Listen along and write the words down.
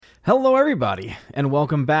Hello, everybody, and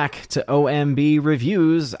welcome back to OMB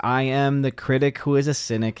Reviews. I am the critic who is a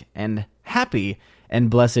cynic, and happy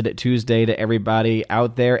and blessed Tuesday to everybody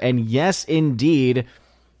out there. And yes, indeed,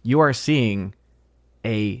 you are seeing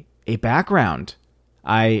a background.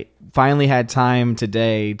 I finally had time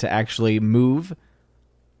today to actually move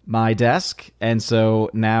my desk, and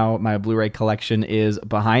so now my Blu-ray collection is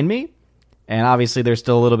behind me. And obviously, there's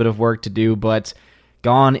still a little bit of work to do, but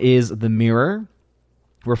gone is the mirror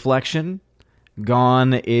reflection,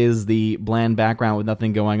 gone is the bland background with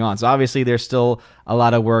nothing going on. So obviously there's still a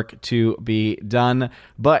lot of work to be done,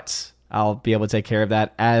 but I'll be able to take care of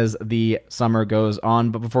that as the summer goes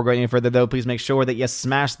on. But before going any further though, please make sure that you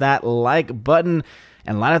smash that like button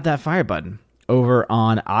and light up that fire button over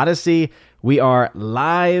on Odyssey. We are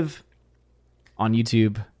live on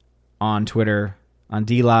YouTube, on Twitter, on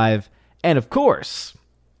DLive, and of course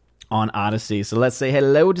on Odyssey. So let's say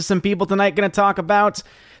hello to some people tonight. Going to talk about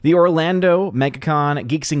the Orlando MegaCon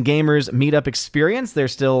Geeks and Gamers meetup experience. They're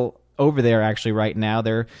still over there actually right now.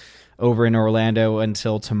 They're over in Orlando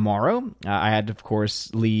until tomorrow. I had to, of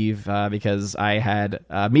course, leave because I had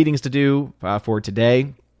meetings to do for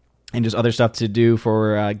today and just other stuff to do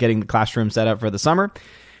for getting the classroom set up for the summer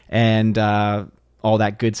and all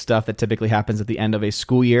that good stuff that typically happens at the end of a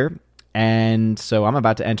school year. And so I'm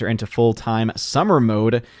about to enter into full-time summer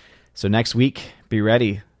mode. So next week, be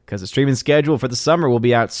ready, because the streaming schedule for the summer will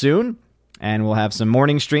be out soon, and we'll have some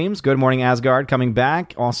morning streams. Good Morning Asgard coming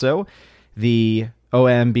back. Also, the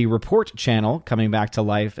OMB Report channel coming back to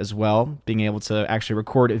life as well, being able to actually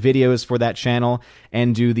record videos for that channel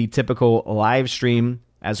and do the typical live stream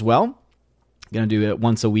as well. Going to do it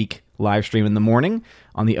once a week live stream in the morning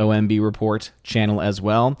on the OMB Report channel as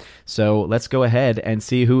well. So let's go ahead and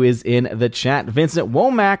see who is in the chat. Vincent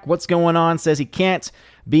Womack, what's going on? Says he can't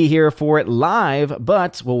be here for it live,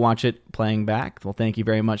 but we'll watch it playing back. Well, thank you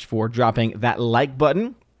very much for dropping that like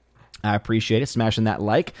button. I appreciate it. Smashing that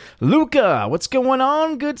like. Luca, what's going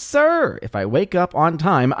on, good sir? If I wake up on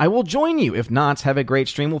time, I will join you. If not, have a great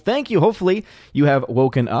stream. Well, thank you. Hopefully, you have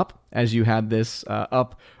woken up as you had this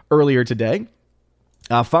up earlier today.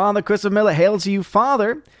 Father Christopher Miller, hail to you,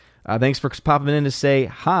 Father. Thanks for popping in to say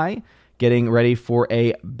hi. Getting ready for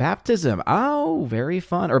a baptism. Oh, very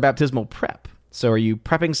fun. Or baptismal prep. So are you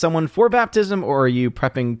prepping someone for baptism, or are you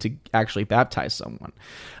prepping to actually baptize someone?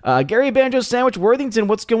 Gary Banjo Sandwich Worthington,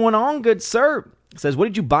 what's going on, good sir? Says, what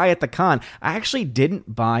did you buy at the con? I actually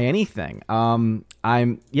didn't buy anything. I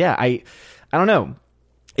don't know.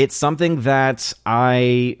 It's something that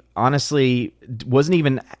I honestly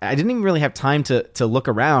I didn't even really have time to look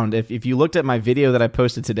around. If you looked at my video that I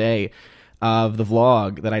posted today of the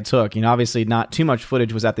vlog that I took, obviously not too much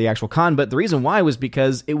footage was at the actual con, but the reason why was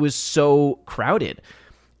because it was so crowded.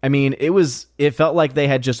 I mean, it felt like they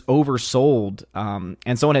had just oversold,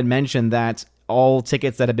 and someone had mentioned that all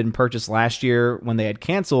tickets that had been purchased last year when they had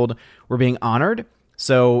canceled were being honored.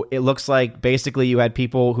 So it looks like basically you had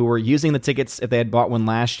people who were using the tickets if they had bought one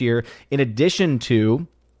last year, in addition to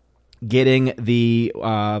getting the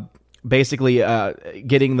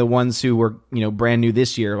getting the ones who were brand new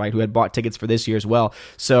this year, right, who had bought tickets for this year as well.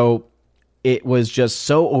 So it was just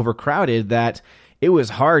so overcrowded that it was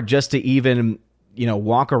hard just to even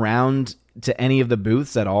walk around to any of the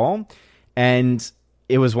booths at all. And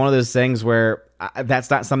it was one of those things where that's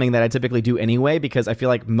not something that I typically do anyway, because I feel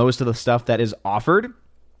like most of the stuff that is offered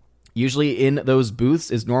usually in those booths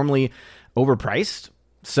is normally overpriced.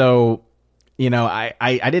 So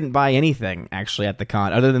I didn't buy anything actually at the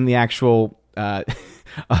con other than the actual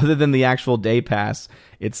day pass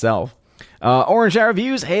itself. Orange Hour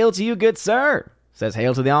Reviews, hail to you, good sir. Says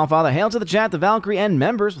hail to the Allfather, hail to the chat, the Valkyrie, and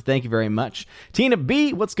members. Well, thank you very much. Tina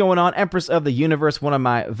B, what's going on? Empress of the Universe, one of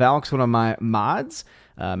my Valks, one of my mods.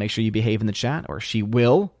 Make sure you behave in the chat, or she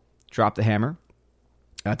will drop the hammer.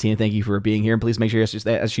 Tina, thank you for being here. And please make sure,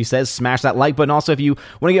 as she says, smash that like button. Also, if you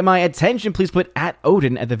want to get my attention, please put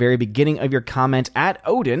 @Odin at the very beginning of your comment.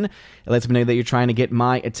 @Odin. It lets me know that you're trying to get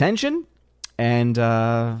my attention. And it's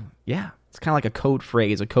kind of like a code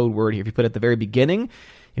phrase, a code word here. If you put it at the very beginning,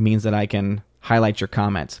 it means that I can highlight your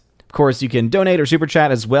comment. Of course, you can donate or super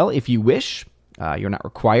chat as well if you wish. You're not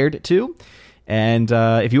required to. And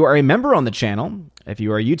if you are a member on the channel, if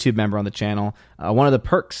you are a YouTube member on the channel, one of the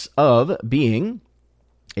perks of being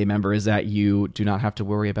a member is that you do not have to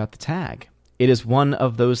worry about the tag. It is one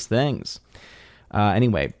of those things.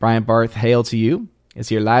 Anyway, Brian Barth, hail to you. Is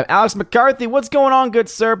here live. Alex McCarthy, what's going on, good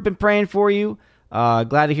sir? Been praying for you.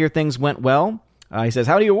 Glad to hear things went well. He says,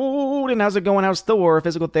 howdy, Odin, how's it going? How's Thor?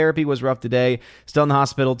 Physical therapy was rough today. Still in the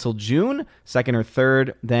hospital till June 2nd or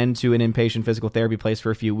 3rd, then to an inpatient physical therapy place for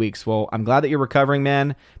a few weeks. Well, I'm glad that you're recovering,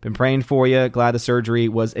 man. Been praying for you. Glad the surgery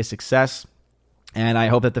was a success. And I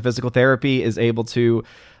hope that the physical therapy is able to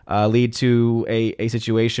lead to a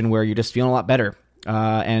situation where you're just feeling a lot better.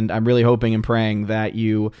 And I'm really hoping and praying that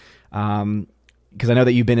you, because I know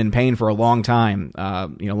that you've been in pain for a long time,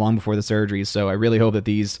 long before the surgeries. So I really hope that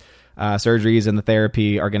these surgeries and the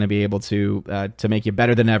therapy are going to be able to make you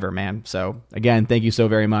better than ever, man. So again, thank you so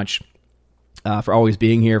very much for always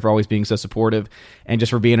being here, for always being so supportive, and just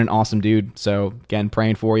for being an awesome dude. So again,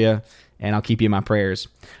 praying for you, and I'll keep you in my prayers.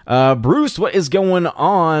 Bruce, what is going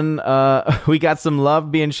on? We got some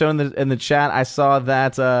love being shown in the chat. I saw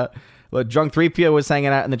that Drunk 3PO was hanging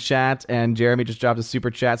out in the chat, and Jeremy just dropped a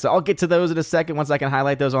super chat. So I'll get to those in a second once I can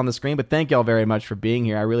highlight those on the screen. But thank y'all very much for being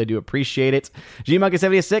here. I really do appreciate it.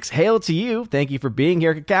 GMonkey76, hail to you. Thank you for being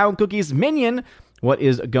here. Cacao and Cookies Minion, what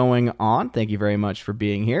is going on? Thank you very much for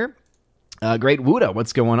being here. Great Wuda,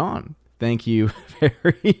 what's going on? Thank you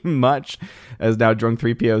very much. As now Drunk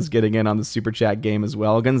 3PO is getting in on the super chat game as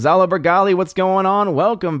well. Gonzalo Bergali, what's going on?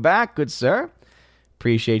 Welcome back, good sir.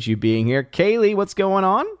 Appreciate you being here. Kaylee, what's going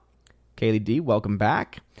on? Kaylee D, welcome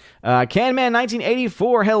back.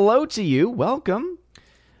 Canman1984, hello to you. Welcome.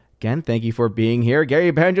 Again, thank you for being here.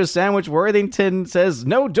 Gary Banjo Sandwich Worthington says,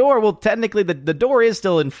 no door. Well, technically, the door is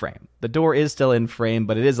still in frame. The door is still in frame,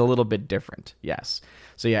 but it is a little bit different. Yes.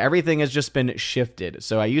 So yeah, everything has just been shifted.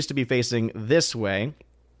 So I used to be facing this way,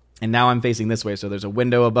 and now I'm facing this way. So there's a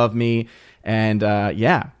window above me, and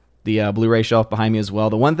the Blu-ray shelf behind me as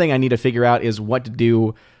well. The one thing I need to figure out is what to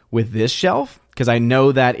do with this shelf, because I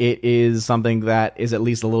know that it is something that is at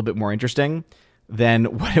least a little bit more interesting than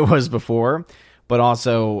what it was before. But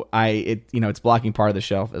also, it's blocking part of the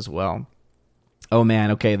shelf as well. Oh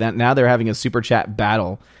man, okay. Now they're having a super chat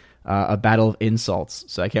battle, a battle of insults.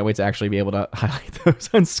 So I can't wait to actually be able to highlight those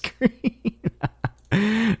on screen.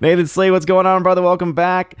 Nathan Slay, what's going on, brother? Welcome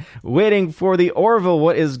back. Waiting for the Orville.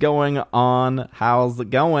 What is going on? How's it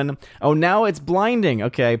going? Oh, now it's blinding.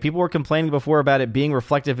 Okay, people were complaining before about it being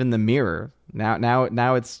reflective in the mirror.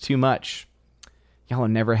 Now it's too much. Y'all are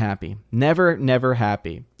never happy. Never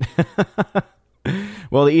happy.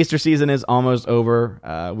 Well, the Easter season is almost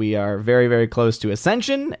over. We are very, very close to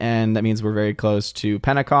Ascension, and that means we're very close to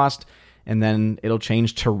Pentecost, and then it'll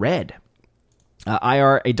change to red.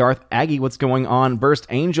 IR, a Darth Aggie, what's going on? Burst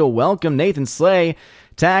Angel, welcome. Nathan Slay,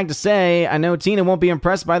 tag to say, I know Tina won't be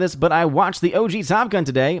impressed by this, but I watched the OG Top Gun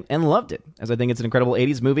today and loved it, as I think it's an incredible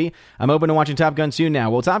 80s movie. I'm open to watching Top Gun 2 now.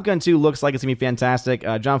 Well, Top Gun 2 looks like it's going to be fantastic.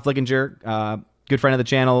 John Flickinger, good friend of the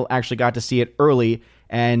channel, actually got to see it early,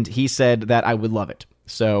 and he said that I would love it.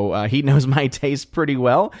 So he knows my taste pretty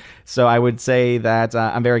well. So I would say that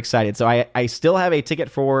I'm very excited. So I still have a ticket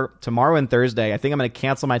for tomorrow and Thursday. I think I'm going to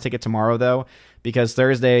cancel my ticket tomorrow, though, because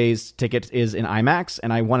Thursday's ticket is in IMAX,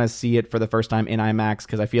 and I want to see it for the first time in IMAX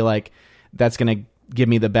because I feel like that's going to give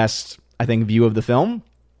me the best, I think, view of the film,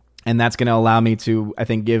 and that's going to allow me to, I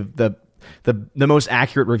think, give the most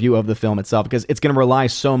accurate review of the film itself, because it's going to rely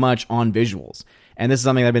so much on visuals. And this is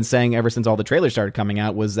something I've been saying ever since all the trailers started coming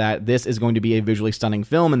out, was that this is going to be a visually stunning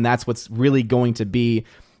film, and that's what's really going to be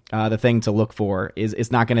the thing to look for. Is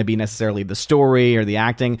it's not going to be necessarily the story or the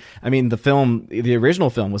acting. I mean, the original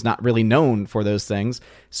film was not really known for those things.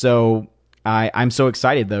 So I'm so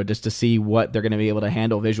excited, though, just to see what they're going to be able to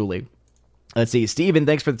handle visually. Let's see. Steven,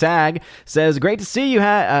 thanks for the tag, says, great to see you.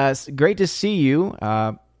 Great to see you.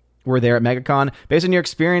 We're there at MegaCon. Based on your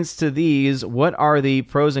experience to these, what are the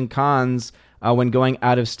pros and cons when going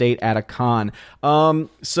out of state at a con?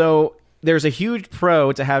 So there's a huge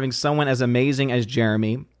pro to having someone as amazing as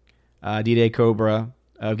Jeremy, D-Day Cobra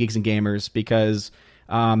of Geeks and Gamers, because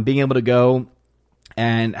being able to go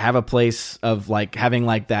and have a place of like having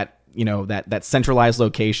like that, that centralized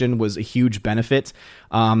location was a huge benefit.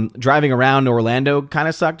 Driving around Orlando kind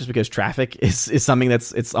of sucked just because traffic is something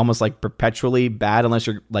it's almost like perpetually bad unless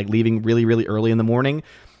you're like leaving really, really early in the morning,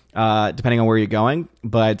 depending on where you're going.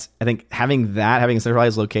 But I think having a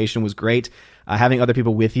centralized location was great. Having other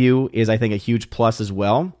people with you is, I think, a huge plus as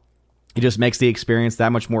well. It just makes the experience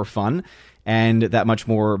that much more fun and that much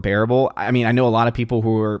more bearable. I mean, I know a lot of people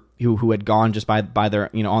who had gone just by their,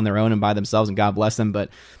 on their own and by themselves, and God bless them. But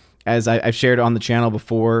as I've shared on the channel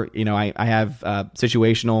before, I have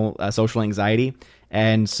situational social anxiety,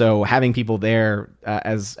 and so having people there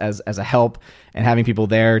as a help, and having people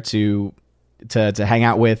there to hang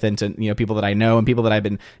out with, and to people that I know and people that I've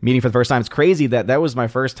been meeting for the first time. It's crazy that was my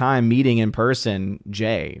first time meeting in person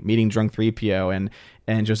meeting Drunk 3PO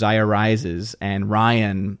and Josiah Rises and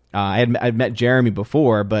Ryan. I'd met Jeremy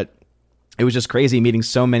before, but it was just crazy meeting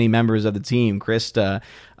so many members of the team, Krista,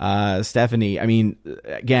 Stephanie. I mean,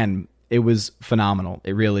 again, it was phenomenal.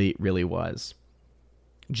 It really, really was.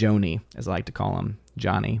 Joni, as I like to call him,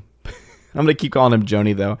 Johnny. I'm going to keep calling him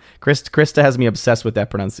Joni, though. Krista has me obsessed with that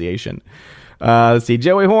pronunciation. Let's see.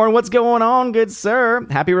 Joey Horn, what's going on, good sir?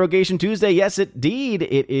 Happy Rogation Tuesday. Yes, indeed.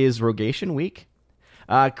 It is Rogation Week.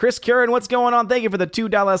 Chris Curran, what's going on? Thank you for the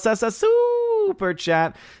 $2 super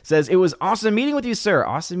chat. Says, it was awesome meeting with you, sir.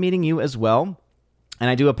 Awesome meeting you as well. And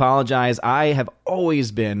I do apologize. I have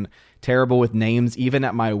always been terrible with names. Even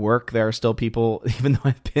at my work, there are still people, even though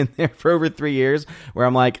I've been there for over 3 years, where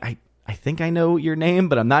I'm like, I think I know your name,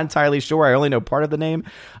 but I'm not entirely sure. I only know part of the name.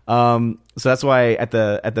 So that's why at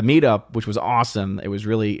the meetup, which was awesome, it was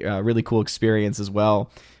really really cool experience as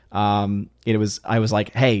well. I was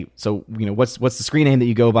like, hey, so what's the screen name that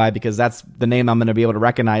you go by, because that's the name I'm going to be able to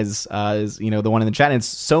recognize as the one in the chat. And it's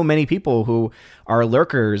so many people who are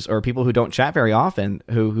lurkers or people who don't chat very often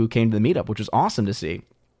who came to the meetup, which was awesome to see.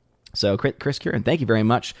 So Chris Curran, thank you very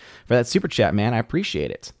much for that super chat, man. I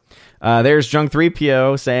appreciate it. There's Junk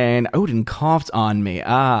 3PO saying, Odin coughed on me.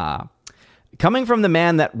 Coming from the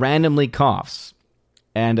man that randomly coughs.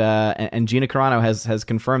 And Gina Carano has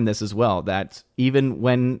confirmed this as well, that even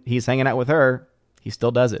when he's hanging out with her, he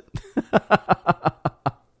still does it.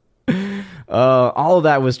 All of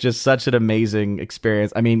that was just such an amazing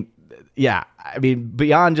experience. I mean, yeah,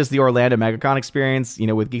 beyond just the Orlando MegaCon experience,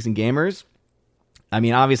 with Geeks and Gamers, I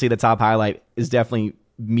mean, obviously the top highlight is definitely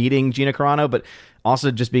meeting Gina Carano, but also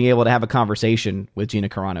just being able to have a conversation with Gina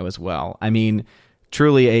Carano as well. I mean,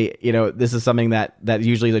 truly this is something that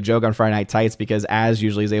usually is a joke on Friday Night Tights, because Az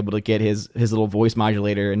usually is able to get his little voice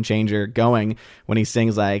modulator and changer going when he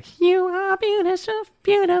sings like, you are beautiful,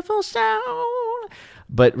 beautiful soul.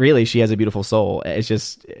 But really, she has a beautiful soul. It's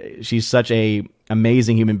just, she's such a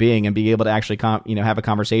amazing human being, and being able to actually have a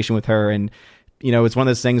conversation with her. And, it's one of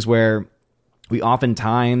those things where we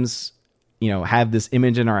oftentimes, have this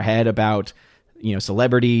image in our head about,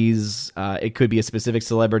 celebrities. It could be a specific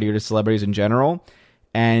celebrity or just celebrities in general.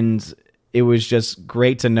 And it was just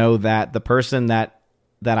great to know that the person that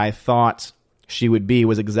I thought she would be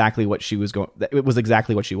was exactly what she was it was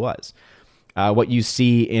exactly what she was. What you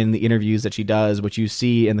see in the interviews that she does, what you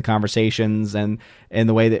see in the conversations, and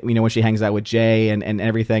the way that, when she hangs out with Jay and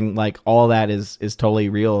everything, like all that is totally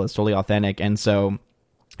real. It's totally authentic. And so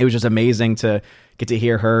it was just amazing to get to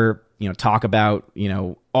hear her, talk about,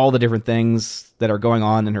 all the different things that are going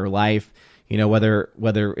on in her life. Whether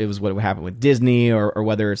it was what would happen with Disney or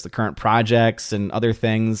whether it's the current projects and other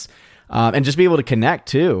things, and just be able to connect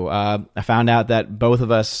too. I found out that both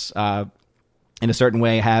of us, in a certain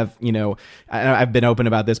way, have, I've been open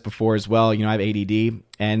about this before as well. I have ADD,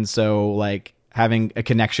 and so like having a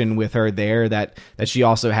connection with her there, that she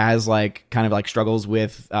also has like kind of like struggles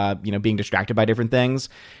with, being distracted by different things,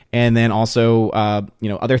 and then also,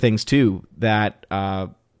 other things too that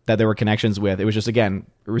there were connections with. It was just, again,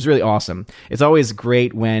 it was really awesome. It's always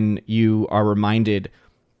great when you are reminded,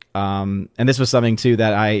 and this was something too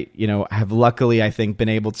that I, have luckily, I think, been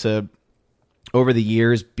able to, over the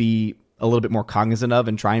years, be a little bit more cognizant of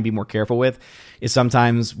and try and be more careful with, is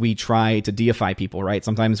sometimes we try to deify people, right?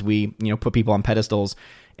 Sometimes we, put people on pedestals,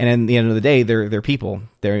 and at the end of the day, they're people.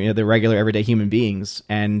 They're regular, everyday human beings.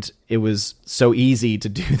 And it was so easy to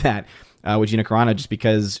do that with Gina Carano, just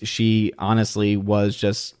because she honestly was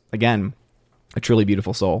just, again, a truly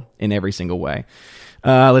beautiful soul in every single way.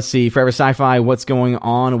 Let's see. Forever Sci-Fi, what's going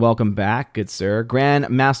on? Welcome back, good sir.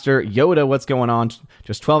 Grandmaster Yoda, what's going on?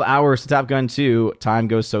 Just 12 hours to Top Gun 2. Time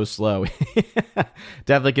goes so slow.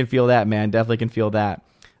 Definitely can feel that, man. Definitely can feel that.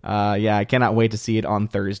 Yeah, I cannot wait to see it on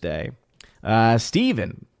Thursday.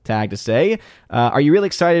 Steven tagged to say, are you really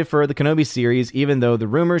excited for the Kenobi series, even though the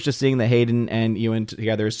rumors just seeing the Hayden and Ewan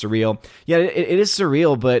together is surreal? Yeah, it is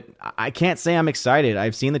surreal, but I can't say I'm excited.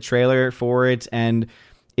 I've seen the trailer for it, and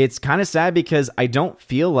it's kind of sad because I don't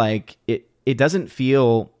feel like it doesn't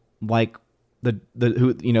feel like the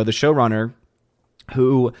showrunner,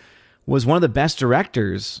 who was one of the best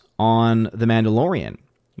directors on The Mandalorian.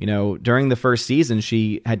 During the first season,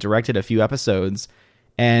 she had directed a few episodes,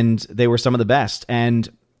 and they were some of the best. And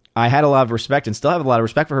I had a lot of respect, and still have a lot of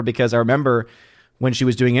respect for her, because I remember when she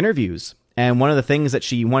was doing interviews, and one of the things that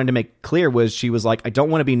she wanted to make clear was, she was like, I don't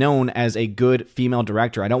want to be known as a good female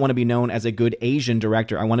director. I don't want to be known as a good Asian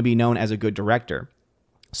director. I want to be known as a good director.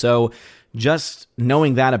 So just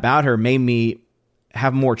knowing that about her made me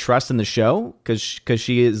have more trust in the show, because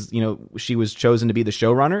she is, she was chosen to be the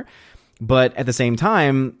showrunner. But at the same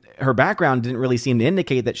time, her background didn't really seem to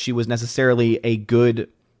indicate that she was necessarily a good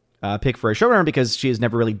pick for a showrunner, because she has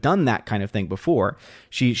never really done that kind of thing before.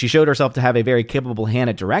 She showed herself to have a very capable hand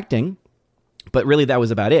at directing, But really, that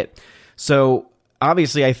was about it. So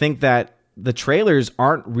obviously, I think that the trailers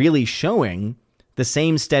aren't really showing the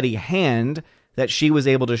same steady hand that she was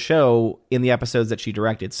able to show in the episodes that she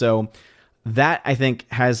directed. So that, I think,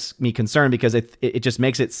 has me concerned, because it just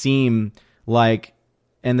makes it seem like,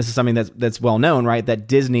 and this is something that's well known, right, that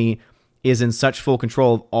Disney is in such full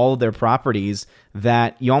control of all of their properties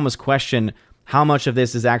that you almost question how much of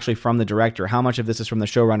this is actually from the director, how much of this is from the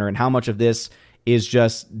showrunner, and how much of this is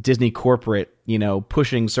just Disney corporate,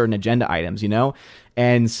 pushing certain agenda items,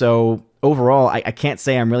 And so overall, I can't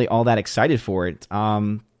say I'm really all that excited for it.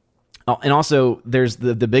 And also, there's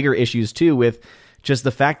the bigger issues too with just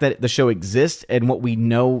the fact that the show exists and what we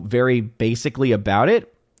know very basically about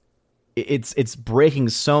it. It's breaking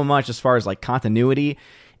so much as far as like continuity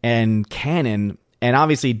and canon, and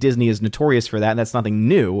obviously Disney is notorious for that, and that's nothing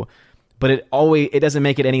new. But it doesn't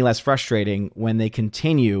make it any less frustrating when they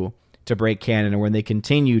continue to break canon, or when they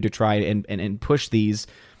continue to try and push these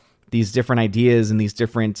different ideas and these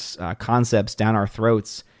different concepts down our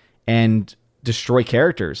throats, and destroy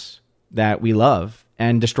characters that we love,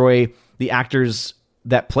 and destroy the actors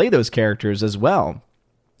that play those characters as well,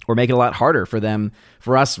 or make it a lot harder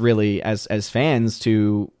for us really as fans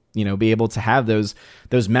to be able to have those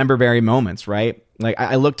member-berry moments, right? Like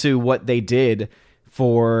I look to what they did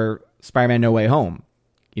for Spider-Man No Way Home.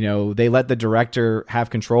 They let the director have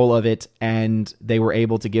control of it, and they were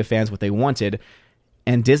able to give fans what they wanted.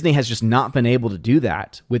 And Disney has just not been able to do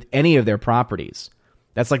that with any of their properties.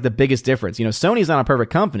 That's like the biggest difference. Sony's not a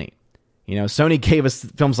perfect company. Sony gave us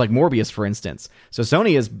films like Morbius, for instance. So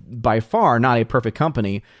Sony is by far not a perfect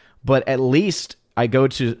company, but at least I go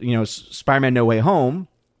to, Spider-Man No Way Home,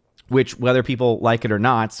 which, whether people like it or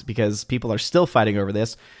not, because people are still fighting over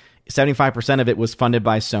this, 75% of it was funded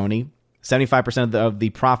by Sony. 75% of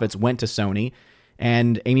the profits went to Sony,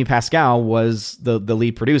 and Amy Pascal was the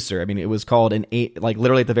lead producer. I mean, it was called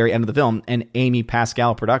literally at the very end of the film, an Amy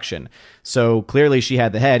Pascal production. So clearly she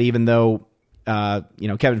had the head, even though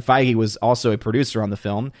Kevin Feige was also a producer on the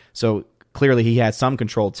film. So clearly he had some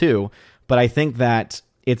control too. But I think that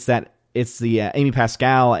it's the Amy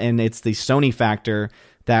Pascal and it's the Sony factor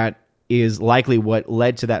that is likely what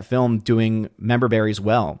led to that film doing member berries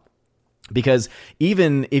well. Because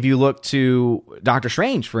even if you look to Doctor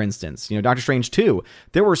Strange, for instance, Doctor Strange 2,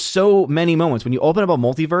 there were so many moments. When you open up a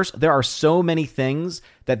multiverse, there are so many things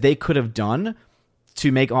that they could have done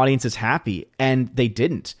to make audiences happy, and they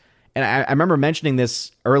didn't. And I remember mentioning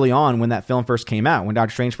this early on when that film first came out, when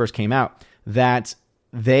Doctor Strange first came out, that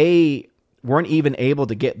they weren't even able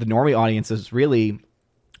to get the normie audiences really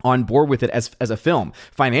on board with it as a film.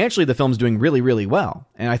 Financially, the film's doing really, really well.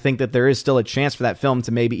 And I think that there is still a chance for that film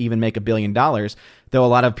to maybe even make $1 billion, though a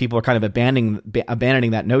lot of people are kind of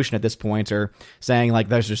abandoning that notion at this point, or saying like,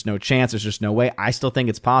 there's just no chance, there's just no way. I still think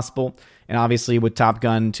it's possible. And obviously with Top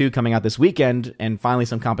Gun 2 coming out this weekend, and finally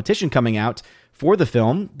some competition coming out for the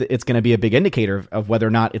film, it's going to be a big indicator of whether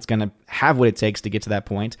or not it's going to have what it takes to get to that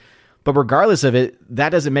point. But regardless of it, that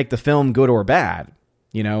doesn't make the film good or bad.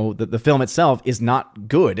 The film itself is not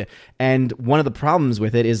good. And one of the problems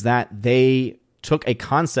with it is that they took a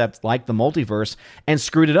concept like the multiverse and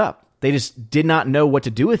screwed it up. They just did not know what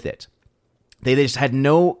to do with it. They just had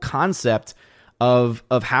no concept of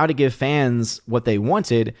how to give fans what they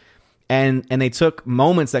wanted. And they took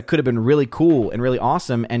moments that could have been really cool and really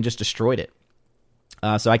awesome and just destroyed it.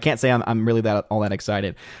 So I can't say I'm really all that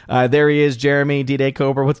excited. There he is, Jeremy D-Day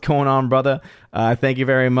Cobra. What's going on, brother? Thank you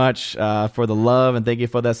very much for the love, and thank you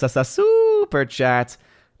for the super chat,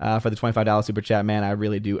 for the $25 super chat, man. I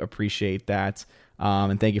really do appreciate that.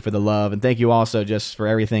 And thank you for the love, and thank you also just for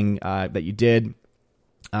everything that you did,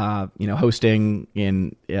 hosting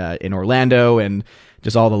in Orlando, and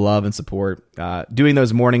just all the love and support. Doing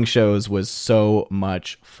those morning shows was so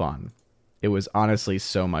much fun. It was honestly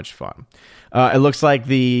so much fun. It looks like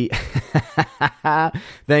thank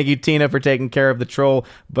you, Tina, for taking care of the troll.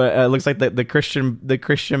 But it looks like the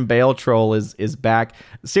Christian Bale troll is back.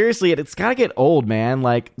 Seriously, it's gotta get old, man.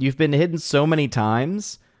 Like, you've been hidden so many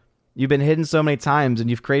times. And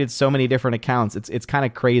you've created so many different accounts. It's kind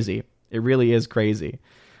of crazy. It really is crazy.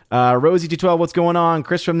 Rosie212, what's going on?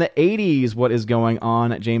 Chris from the 80s, what is going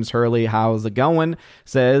on? James Hurley, how's it going?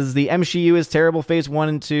 Says, the MCU is terrible. Phase 1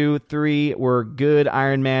 and 2, 3 were good.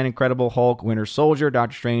 Iron Man, Incredible Hulk, Winter Soldier,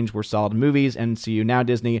 Doctor Strange were solid movies. MCU, now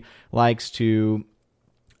Disney likes to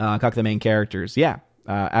cuck the main characters. Yeah,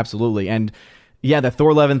 absolutely. And yeah, the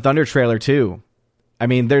Thor Love and Thunder trailer too. I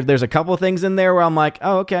mean, there's a couple of things in there where I'm like,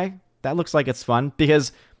 oh, okay, that looks like it's fun.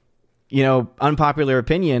 Because, unpopular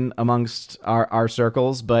opinion amongst our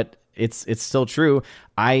circles, but it's still true.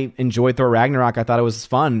 I enjoyed Thor Ragnarok. I thought it was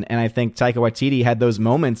fun, and I think Taika Waititi had those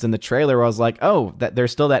moments in the trailer where I was like, oh, that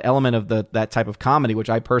there's still that element of that type of comedy, which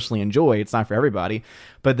I personally enjoy. It's not for everybody.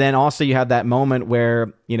 But then also you have that moment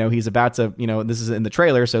where, he's about to, this is in the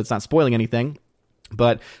trailer, so it's not spoiling anything.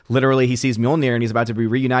 But literally he sees Mjolnir and he's about to be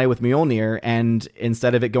reunited with Mjolnir. And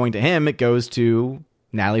instead of it going to him, it goes to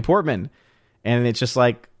Natalie Portman. And it's just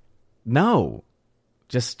like, no,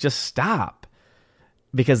 just stop.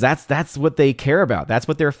 Because that's what they care about. That's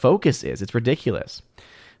what their focus is. It's ridiculous.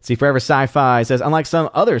 See, Forever Sci-Fi says, unlike some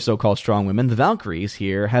other so-called strong women, the Valkyries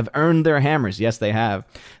here have earned their hammers. Yes, they have.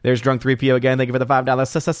 There's Drunk 3PO again. Thank you for the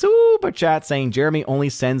 $5 super chat saying, Jeremy only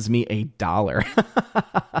sends me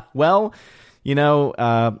 $1. Well,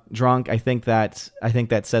 Drunk, I think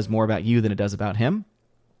that says more about you than it does about him.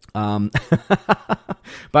 By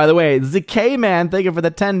the way, ZK Man, thank you for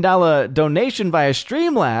the $10 donation via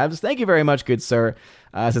Streamlabs. Thank you very much, good sir.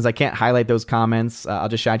 Since I can't highlight those comments, I'll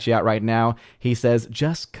just shout you out right now. He says,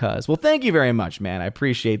 just cuz. Well, thank you very much, man. I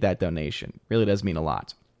appreciate that donation. Really does mean a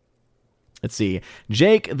lot. Let's see.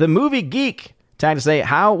 Jake, the movie geek, tagged to say,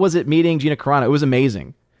 how was it meeting Gina Carano? It was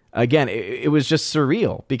amazing. Again, it was just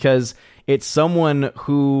surreal because it's someone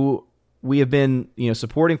who we have been,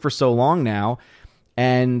 supporting for so long now.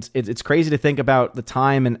 And it's crazy to think about the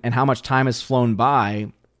time and how much time has flown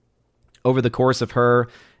by over the course of her,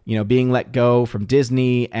 being let go from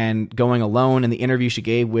Disney and going alone, and the interview she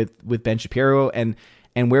gave with Ben Shapiro and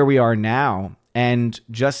where we are now. And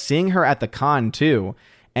just seeing her at the con too,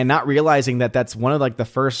 and not realizing that that's one of like the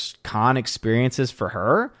first con experiences for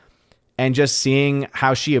her, and just seeing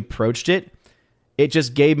how she approached it. It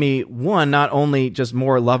just gave me, one, not only just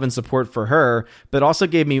more love and support for her, but also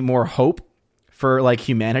gave me more hope for like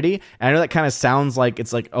humanity. And I know that kind of sounds like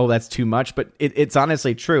it's like, oh, that's too much, but it's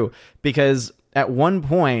honestly true, because at one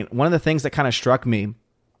point, one of the things that kind of struck me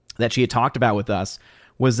that she had talked about with us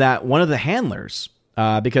was that one of the handlers,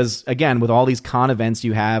 because again, with all these con events,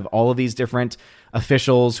 you have all of these different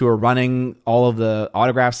officials who are running all of the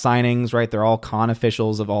autograph signings, right? They're all con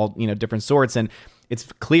officials of all, different sorts. And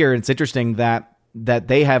it's clear, it's interesting that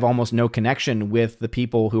they have almost no connection with the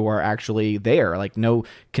people who are actually there, like no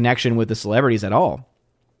connection with the celebrities at all.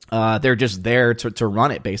 They're just there to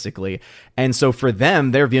run it, basically. And so for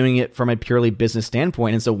them, they're viewing it from a purely business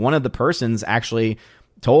standpoint. And so one of the persons actually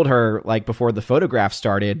told her, like before the photograph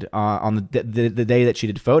started, on the day that she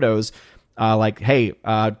did photos, like, hey,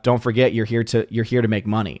 don't forget you're here to make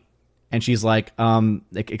money. And she's like,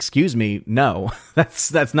 excuse me, no,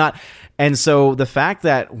 that's not. And so the fact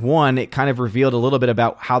that, one, it kind of revealed a little bit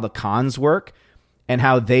about how the cons work and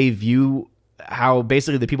how they view how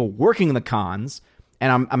basically the people working the cons,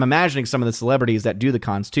 and I'm imagining some of the celebrities that do the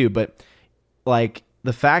cons too, but like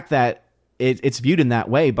the fact that it's viewed in that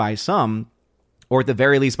way by some, or at the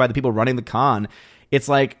very least by the people running the con, it's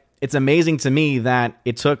like, it's amazing to me that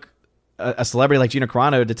it took a celebrity like Gina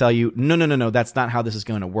Carano to tell you, no, that's not how this is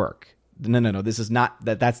going to work. No, this is not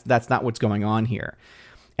that's not what's going on here.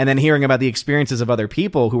 And then hearing about the experiences of other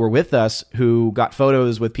people who were with us, who got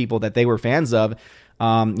photos with people that they were fans of.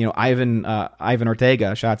 Ivan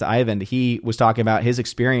Ortega, shout out to Ivan. He was talking about his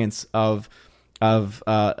experience of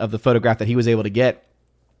the photograph that he was able to get,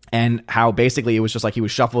 and how basically it was just like he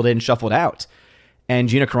was shuffled in, shuffled out. And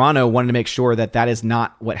Gina Carano wanted to make sure that that is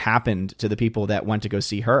not what happened to the people that went to go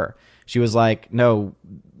see her. She was like, no,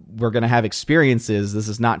 we're going to have experiences. This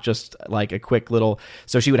is not just like a quick little,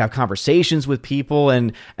 so she would have conversations with people.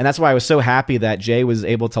 And that's why I was so happy that Jay was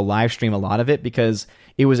able to live stream a lot of it, because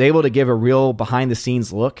it was able to give a real behind the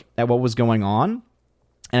scenes look at what was going on.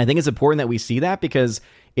 And I think it's important that we see that, because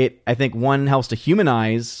it, I think, one, helps to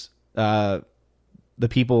humanize, the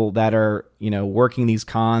people that are, working these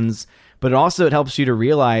cons, but also it helps you to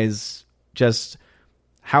realize just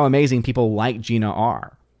how amazing people like Gina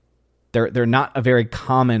are. They're not a very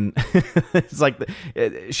common. It's like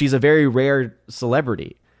she's a very rare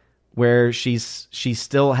celebrity, where she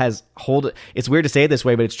still has hold. It's weird to say it this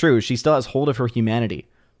way, but it's true. She still has hold of her humanity,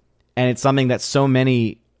 and it's something that so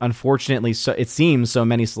many, unfortunately, so it seems so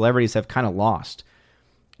many celebrities have kind of lost.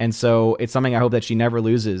 And so it's something I hope that she never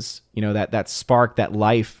loses. That spark, that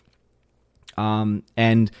life,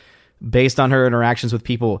 and based on her interactions with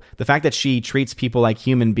people, the fact that she treats people like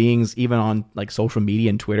human beings, even on like social media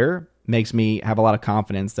and Twitter, makes me have a lot of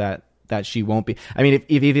confidence that she won't be. I mean,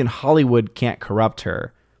 if even Hollywood can't corrupt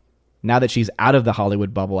her, now that she's out of the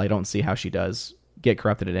Hollywood bubble, I don't see how she does get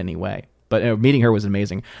corrupted in any way. But meeting her was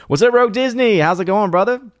amazing. What's up, Rogue Disney? How's it going,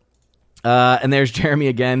 brother? And there's Jeremy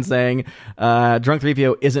again saying, Drunk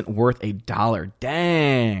 3PO isn't worth $1.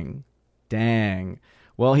 Dang.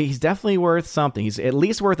 Well, he's definitely worth something. He's at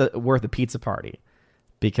least worth a pizza party,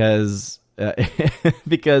 because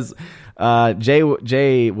because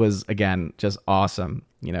Jay was, again, just awesome.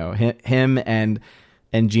 You know, him and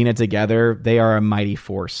Gina together, they are a mighty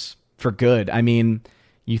force for good. I mean,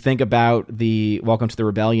 you think about the Welcome to the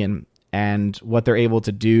Rebellion and what they're able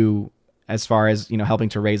to do as far as, you know, helping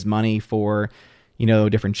to raise money for, you know,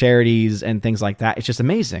 different charities and things like that. It's just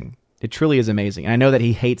amazing. It truly is amazing. And I know that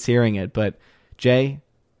he hates hearing it, but Jay,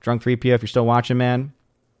 Drunk 3PO, if you're still watching, man,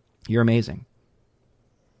 you're amazing.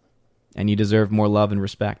 And you deserve more love and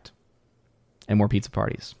respect and more pizza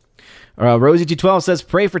parties. Rosie G12 says,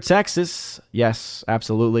 pray for Texas. Yes,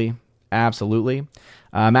 absolutely. Absolutely.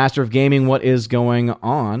 Master of Gaming, what is going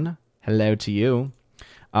on? Hello to you.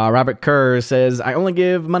 Robert Kerr says, I only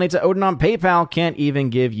give money to Odin on PayPal. Can't even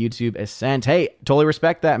give YouTube a cent. Hey, totally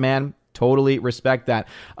respect that, man. Totally respect that.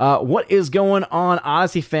 What is going on,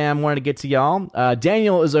 Odyssey fam? Wanted to get to y'all.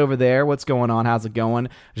 Daniel is over there. What's going on? How's it going?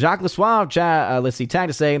 Jacques Lesoir, let's see, tag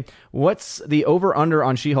to say, what's the over-under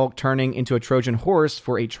on She-Hulk turning into a Trojan horse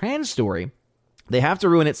for a trans story? They have to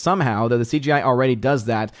ruin it somehow, though the CGI already does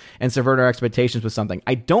that, and subvert our expectations with something.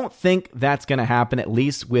 I don't think that's going to happen, at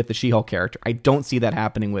least with the She-Hulk character. I don't see that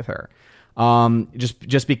happening with her.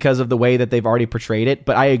 Just because of the way that they've already portrayed it.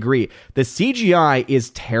 But I agree. The CGI is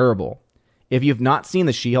terrible. If you've not seen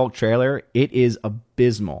the She-Hulk trailer, it is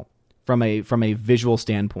abysmal from a visual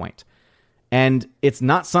standpoint. And it's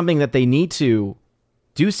not something that they need to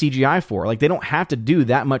do CGI for. Like, they don't have to do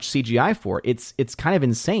that much CGI for. It's kind of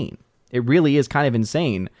insane. It really is kind of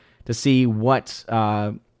insane to see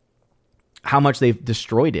how much they've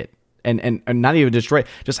destroyed it. And not even destroyed,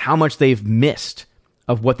 just how much they've missed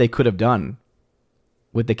of what they could have done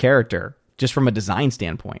with the character, just from a design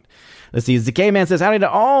standpoint. Let's see. ZK Man says, howdy to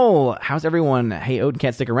all. How's everyone? Hey, Odin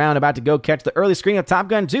can't stick around. About to go catch the early screening of Top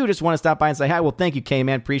Gun 2. Just want to stop by and say hi. Well, thank you,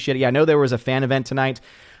 K-Man. Appreciate it. Yeah, I know there was a fan event tonight.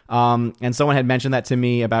 And someone had mentioned that to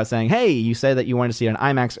me about saying, hey, you said that you wanted to see it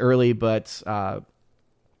on IMAX early, but,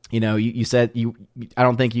 you know, you said I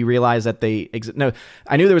don't think you realized that they no,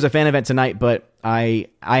 I knew there was a fan event tonight, but I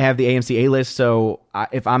have the AMC A-list. So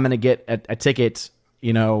if I'm going to get a ticket,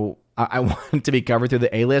 you know, I want to be covered through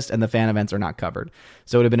the A-list, and the fan events are not covered.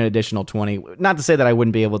 So it would have been an additional $20. Not to say that I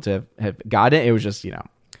wouldn't be able to have got it. It was just, you know,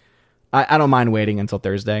 I don't mind waiting until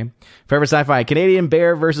Thursday. Forever Sci-Fi, Canadian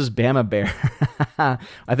Bear versus Bama Bear.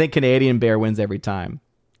 I think Canadian Bear wins every time.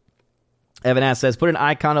 Evan S. says, put an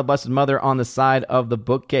icon of Busted Mother on the side of the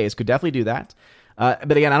bookcase. Could definitely do that.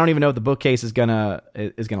 But again, I don't even know if the bookcase is gonna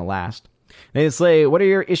last. Nathan Slay, what are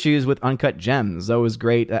your issues with Uncut Gems? That was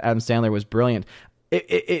great. Adam Sandler was brilliant.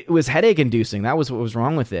 It was headache inducing. That was what was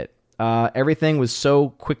wrong with it. Everything was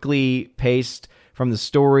so quickly paced from the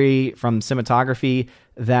story, from cinematography,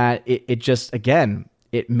 that it just, again,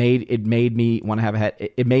 it made me want to have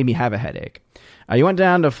it made me have a headache. You went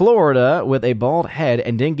down to Florida with a bald head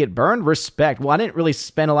and didn't get burned? Respect. Well, I didn't really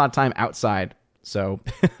spend a lot of time outside, so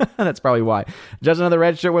that's probably why. Just another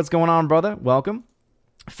red shirt. What's going on, brother? Welcome.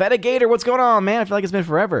 Feta Gator, what's going on, man? I feel like it's been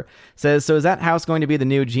forever. Says, so is that house going to be the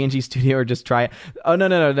new G&G studio, or just try it? Oh,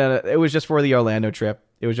 no. It was just for the Orlando trip.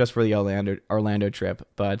 Orlando trip.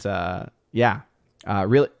 But yeah,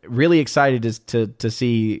 really excited to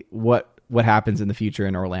see what happens in the future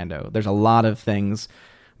in Orlando. There's a lot of things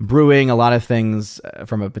brewing, a lot of things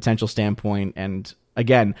from a potential standpoint. And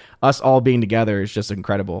again, us all being together is just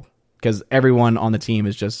incredible, because everyone on the team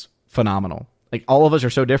is just phenomenal. Like, all of us are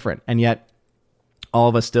so different, and yet all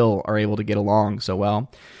of us still are able to get along so well.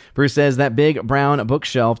 Bruce says that big brown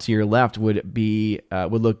bookshelf to your left would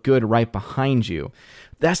look good right behind you.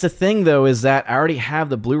 That's the thing, though, is that I already have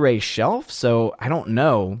the Blu-ray shelf, so I don't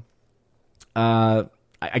know. I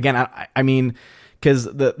mean, because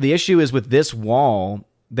the issue is with this wall,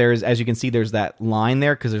 there's, as you can see, there's that line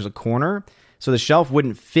there because there's a corner. So the shelf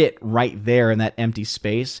wouldn't fit right there in that empty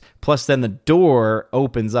space. Plus, then the door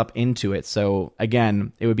opens up into it. So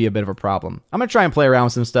again, it would be a bit of a problem. I'm going to try and play around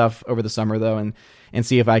with some stuff over the summer, though, and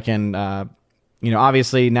see if I can,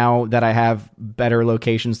 obviously now that I have better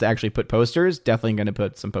locations to actually put posters, definitely going to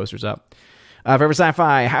put some posters up. Forever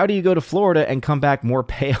Sci-Fi, how do you go to Florida and come back more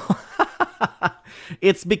pale?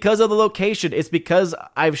 It's because of the location. It's because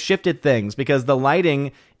I've shifted things, because the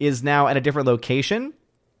lighting is now at a different location.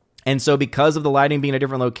 And so because of the lighting being a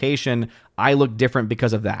different location, I look different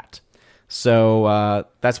because of that. So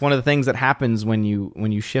that's one of the things that happens when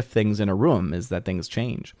you shift things in a room, is that things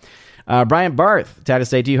change. Brian Barth, to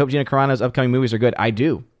say, do you hope Gina Carano's upcoming movies are good? I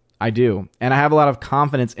do. And I have a lot of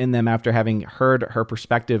confidence in them after having heard her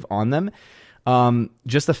perspective on them.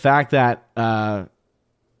 Just the fact that Terror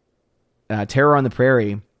on the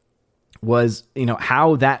Prairie was,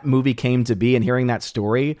 how that movie came to be, and hearing that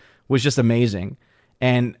story was just amazing.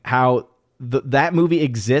 And how that movie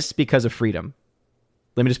exists because of freedom.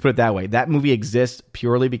 Let me just put it that way. That movie exists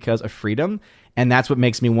purely because of freedom, and that's what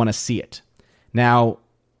makes me want to see it. Now,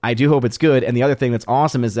 I do hope it's good, and the other thing that's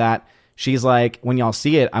awesome is that she's like, when y'all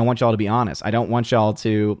see it, I want y'all to be honest. I don't want y'all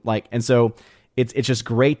to, like, and so it's just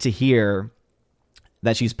great to hear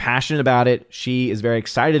that she's passionate about it. She is very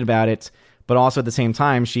excited about it, but also at the same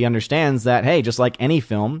time, she understands that, hey, just like any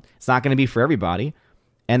film, it's not going to be for everybody.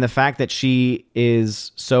 And the fact that she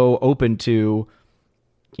is so open to,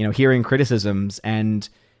 hearing criticisms and,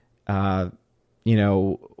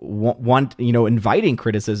 inviting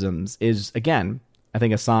criticisms is, again, I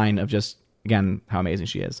think a sign of just, again, how amazing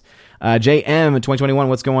she is. JM 2021,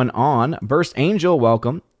 what's going on? Burst Angel,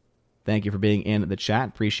 welcome. Thank you for being in the chat.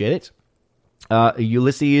 Appreciate it.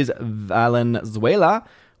 Ulysses Valenzuela,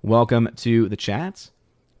 welcome to the chat.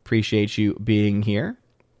 Appreciate you being here.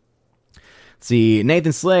 Let's see,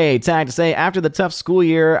 Nathan Slay tagged to say, after the tough school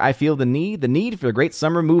year, I feel the need for great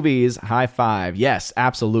summer movies. High five. Yes,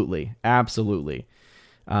 absolutely. Absolutely.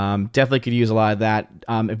 Definitely could use a lot of that.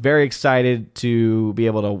 Very excited to be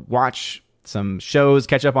able to watch some shows,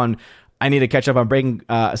 I need to catch up on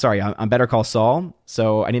on Better Call Saul.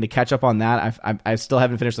 So I need to catch up on that. I still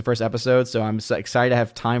haven't finished the first episode, so I'm so excited to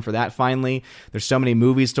have time for that finally. There's so many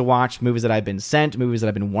movies to watch, movies that I've been sent, movies that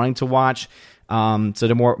I've been wanting to watch. So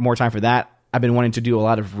to more time for that. I've been wanting to do a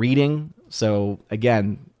lot of reading. So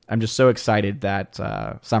again, I'm just so excited that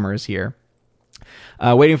summer is here.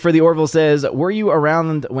 Waiting for the Orville says, were you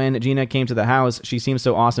around when Gina came to the house? She seems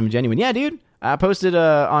so awesome and genuine. Yeah, dude. I posted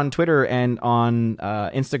on Twitter and on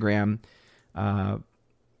Instagram the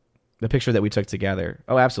picture that we took together.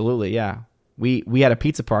 Oh, absolutely, yeah. We had a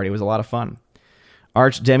pizza party. It was a lot of fun.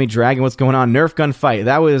 Arch Demi Dragon, what's going on? Nerf gun fight.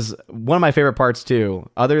 That was one of my favorite parts too.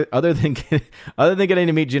 Other than getting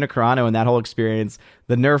to meet Gina Carano and that whole experience,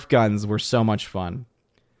 the Nerf guns were so much fun.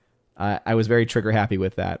 I was very trigger happy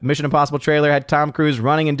with that. Mission Impossible trailer had Tom Cruise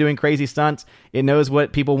running and doing crazy stunts. It knows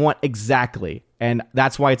what people want exactly, and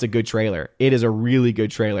that's why it's a good trailer. It is a really good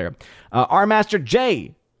trailer. R Master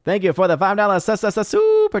J, thank you for the $5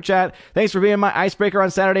 super chat. Thanks for being my icebreaker on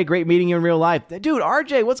Saturday. Great meeting you in real life. Dude,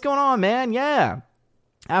 RJ, what's going on, man? Yeah,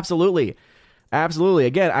 absolutely.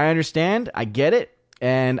 Again, I understand. I get it,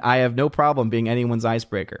 and I have no problem being anyone's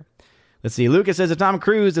icebreaker. Let's see. Lucas says, if Tom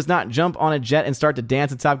Cruise does not jump on a jet and start to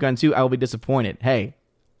dance in Top Gun 2, I will be disappointed. Hey,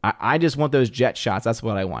 I just want those jet shots. That's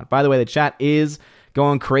what I want. By the way, the chat is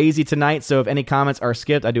going crazy tonight, so if any comments are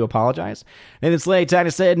skipped, I do apologize. Nathan Slay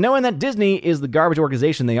tagged said, knowing that Disney is the garbage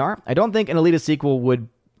organization they are, I don't think an Elitist sequel would...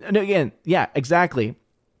 Again, yeah, exactly.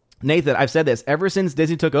 Nathan, I've said this. Ever since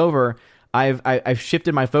Disney took over, I've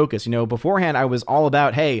shifted my focus. Beforehand, I was all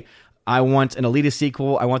about, hey, I want an Elitist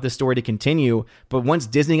sequel. I want this story to continue. But once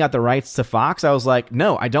Disney got the rights to Fox, I was like,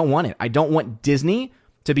 no, I don't want it. I don't want Disney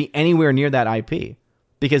to be anywhere near that IP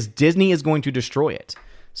because Disney is going to destroy it.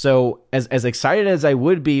 So as excited as I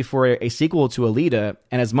would be for a sequel to Alita,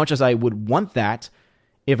 and as much as I would want that,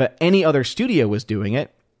 if any other studio was doing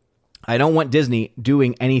it, I don't want Disney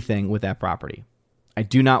doing anything with that property. I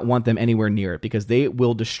do not want them anywhere near it because they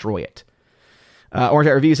will destroy it. Orange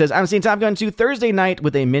Hat Review says, I'm seeing Top Gun 2 Thursday night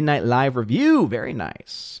with a midnight live review. Very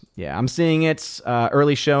nice. Yeah, I'm seeing it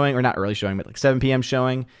early showing, or not early showing, but like 7 p.m.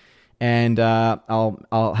 showing. And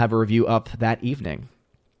I'll have a review up that evening.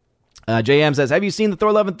 JM says, have you seen the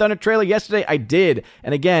Thor Love and Thunder trailer yesterday? I did.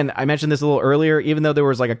 And again, I mentioned this a little earlier, even though there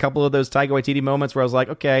was like a couple of those Taika Waititi moments where I was like,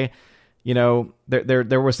 okay,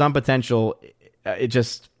 there was some potential.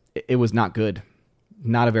 It was not good.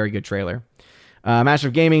 Not a very good trailer. Master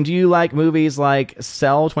of Gaming, do you like movies like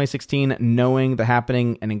Cell 2016, Knowing, The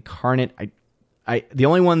Happening, and Incarnate? The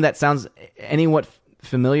only one that sounds anywhat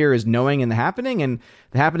familiar is Knowing and The Happening, and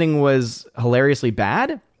The Happening was hilariously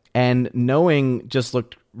bad, and Knowing just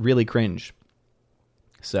looked really cringe.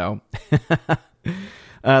 So,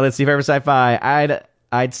 let's see, Forever Sci-Fi.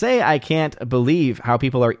 I'd say I can't believe how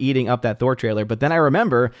people are eating up that Thor trailer, but then I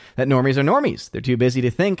remember that normies are normies. They're too busy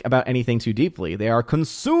to think about anything too deeply. They are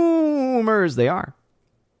consumers. They are.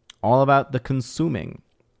 All about the consuming.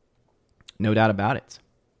 No doubt about it.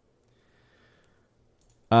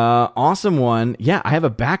 Awesome one. Yeah, I have a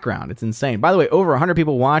background. It's insane. By the way, over 100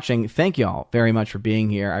 people watching. Thank y'all very much for being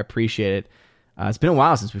here. I appreciate it. It's been a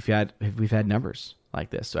while since we've had numbers like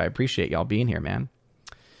this, so I appreciate y'all being here, man.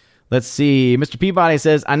 Let's see. Mr. Peabody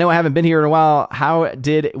says, I know I haven't been here in a while. How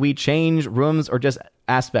did we change rooms or just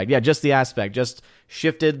aspect? Yeah, just the aspect. Just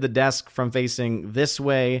shifted the desk from facing this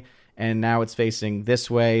way, and now it's facing this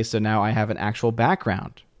way. So now I have an actual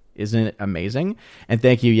background. Isn't it amazing? And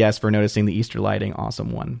thank you, yes, for noticing the Easter lighting.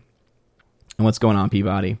 Awesome one. And what's going on,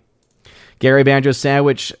 Peabody? Gary Banjo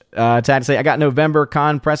Sandwich tag to say, I got November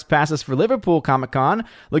con press passes for Liverpool Comic Con.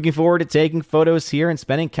 Looking forward to taking photos here and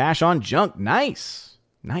spending cash on junk. Nice.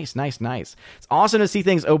 Nice. It's awesome to see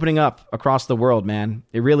things opening up across the world, man.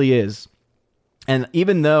 It really is. And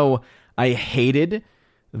even though I hated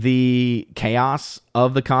the chaos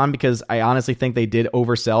of the con, because I honestly think they did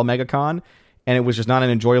oversell MegaCon, and it was just not an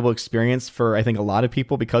enjoyable experience for, I think, a lot of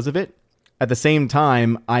people because of it. At the same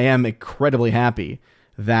time, I am incredibly happy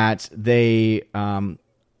that they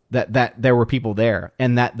that there were people there,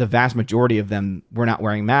 and that the vast majority of them were not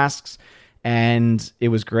wearing masks, and it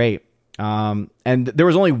was great. And there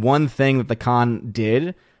was only one thing that the con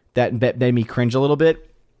did that made me cringe a little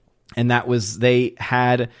bit, and that was they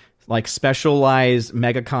had like specialized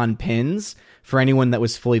MegaCon pins for anyone that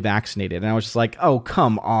was fully vaccinated. And I was just like, oh,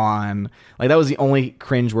 come on. Like, that was the only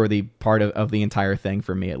cringeworthy part of the entire thing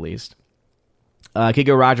for me, at least.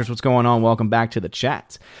 Kiko Rogers, what's going on? Welcome back to the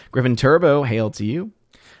chat. Griffin Turbo, hail to you.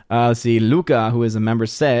 Let's see. Luca, who is a member,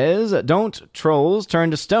 says, don't trolls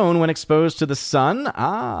turn to stone when exposed to the sun?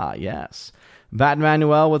 Ah, yes. Bat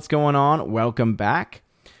Manuel, what's going on? Welcome back.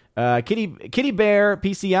 Kitty Bear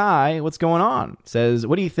PCI, what's going on? Says,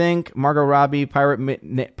 what do you think Margot Robbie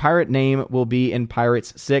pirate name will be in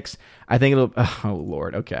Pirates 6? I think it'll... Oh,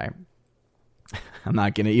 Lord. Okay. I'm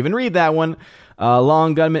not going to even read that one.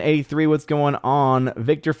 Long Gunman 83, what's going on?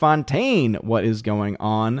 Victor Fontaine, what is going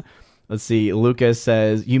on? Let's see. Lucas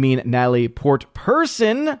says, you mean Natalie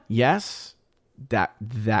Portperson? Yes, that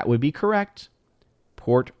would be correct.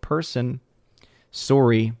 Portperson.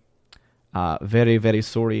 Sorry. Very, very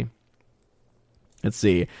sorry. Let's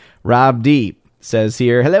see. Rob D says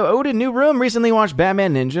here, hello, Odin, new room. Recently watched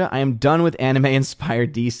Batman Ninja. I am done with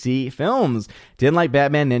anime-inspired DC films. Didn't like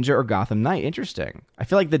Batman Ninja or Gotham Knight. Interesting. I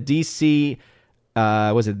feel like the DC,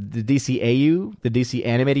 was it the DCAU, the DC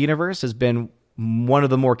animated universe, has been one of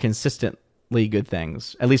the more consistently good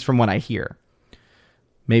things, at least from what I hear.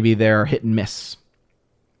 Maybe they're hit and miss.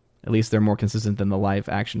 At least they're more consistent than the live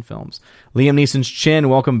action films. Liam Neeson's chin,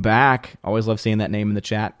 welcome back. Always love seeing that name in the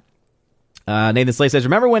chat. Nathan Slay says,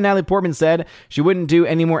 remember when Natalie Portman said she wouldn't do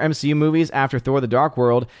any more MCU movies after Thor the Dark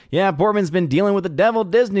World? Yeah, Portman's been dealing with the devil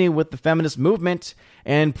Disney with the feminist movement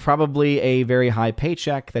and probably a very high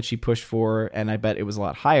paycheck that she pushed for, and I bet it was a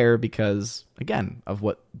lot higher because, again, of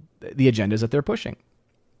what the agendas that they're pushing.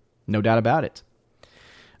 No doubt about it.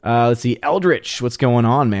 Let's see. Eldritch, what's going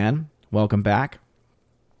on, man? Welcome back.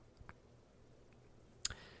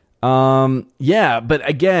 Yeah, but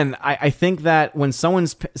again, I think that when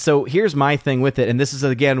someone's, so here's my thing with it. And this is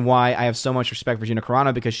again, why I have so much respect for Gina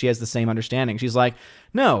Carano, because she has the same understanding. She's like,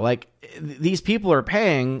 no, like these people are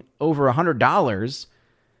paying over $100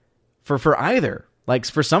 for either. Like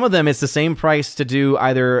for some of them, it's the same price to do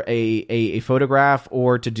either a photograph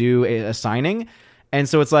or to do a signing. And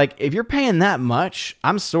so it's like, if you're paying that much,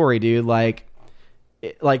 I'm sorry, dude, like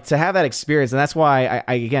to have that experience. And that's why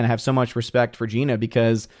I again, have so much respect for Gina,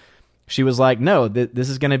 because she was like, no, this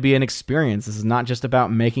is going to be an experience. This is not just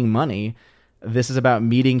about making money. This is about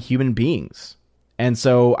meeting human beings. And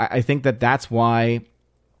so I think that that's why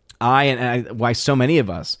why so many of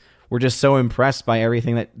us were just so impressed by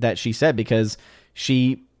everything that she said, because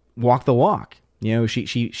she walked the walk. You know,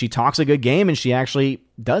 she talks a good game, and she actually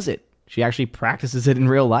does it. She actually practices it in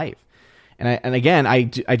real life. And again, I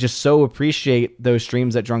just so appreciate those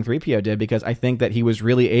streams that Drunk 3PO did, because I think that he was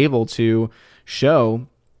really able to show,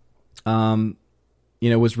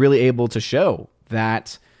 was really able to show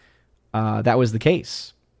that that was the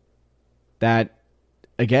case. That,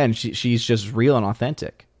 again, she's just real and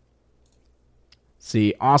authentic.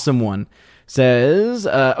 See, Awesome One says,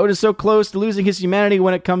 Oda's so close to losing his humanity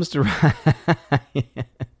when it comes to...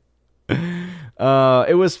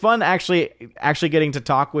 It was fun actually getting to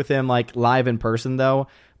talk with him like live in person, though.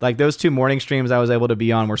 Like those 2 morning streams I was able to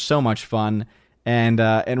be on were so much fun, and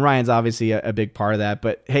Ryan's obviously a big part of that.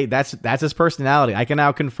 But hey, that's his personality. I can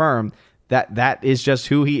now confirm that is just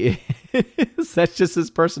who he is. That's just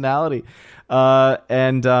his personality.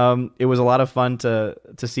 And it was a lot of fun to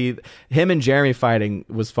see him and Jeremy fighting.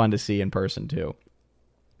 Was fun to see in person too.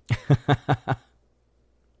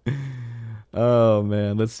 Oh,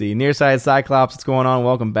 man. Let's see. Nearside Cyclops, what's going on?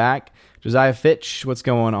 Welcome back. Josiah Fitch, what's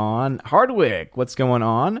going on? Hardwick, what's going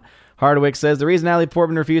on? Hardwick says, the reason Natalie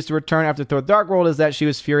Portman refused to return after Thor Dark World is that she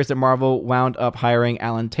was furious that Marvel wound up hiring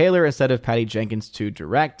Alan Taylor instead of Patty Jenkins to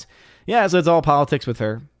direct. Yeah, so it's all politics with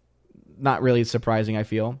her. Not really surprising, I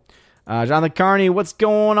feel. Jonathan Carney, what's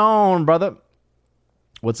going on, brother?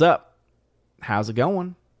 What's up? How's it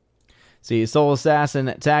going? See, Soul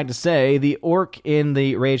Assassin tagged to say, the orc in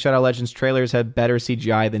the Raid Shadow Legends trailers had better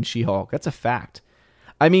CGI than She-Hulk. That's a fact.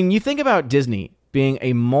 I mean, you think about Disney. being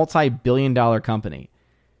a multi-billion-dollar company,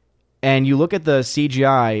 and you look at the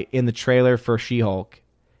CGI in the trailer for She-Hulk,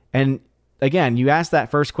 and again, you ask that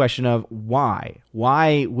first question of why?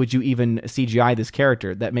 Why would you even CGI this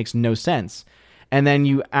character? That makes no sense. And then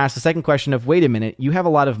you ask the second question of, wait a minute, you have a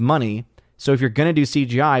lot of money, so if you're going to do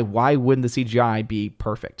CGI, why wouldn't the CGI be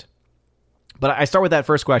perfect? But I start with that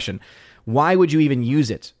first question. Why would you even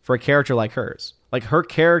use it for a character like hers? Like, her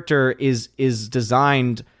character is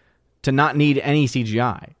designed to not need any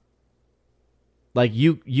CGI. Like,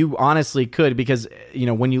 you honestly could, because, you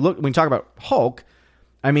know, when you talk about Hulk,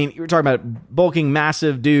 I mean, you're talking about bulking,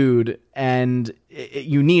 massive dude, and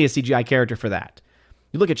you need a CGI character for that.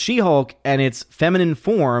 You look at She-Hulk, and it's feminine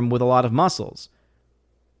form with a lot of muscles.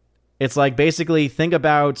 It's like, basically, think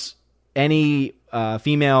about any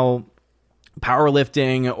female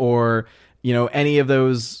powerlifting or, you know, any of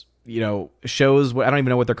those, you know, shows. I don't even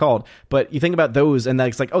know what they're called, but you think about those, and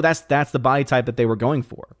it's like, oh, that's the body type that they were going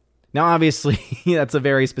for. Now, obviously, that's a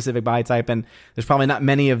very specific body type, and there's probably not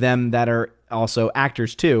many of them that are also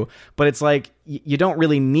actors too, but it's like, you don't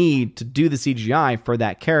really need to do the CGI for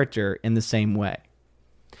that character in the same way.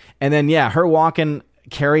 And then, yeah, her walking,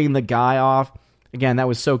 carrying the guy off, again, that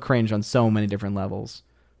was so cringe on so many different levels.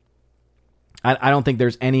 I don't think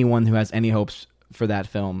there's anyone who has any hopes for that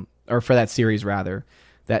film, or for that series, rather,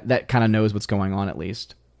 that kind of knows what's going on, at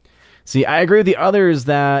least. See, I agree with the others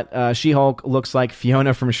that She-Hulk looks like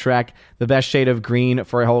Fiona from Shrek. The best shade of green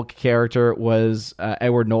for a Hulk character was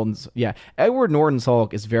Edward Norton's. Yeah, Edward Norton's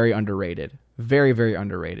Hulk is very underrated. Very, very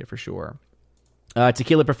underrated, for sure.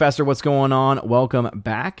 Tequila Professor, what's going on? Welcome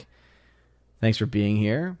back. Thanks for being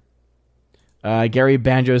here. Gary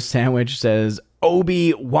Banjo Sandwich says,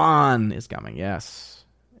 Obi-Wan is coming. Yes,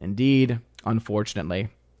 indeed. Unfortunately.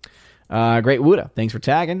 Great Wuda, thanks for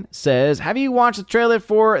tagging, says, have you watched the trailer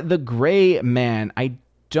for The Gray Man? I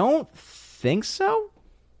don't think so.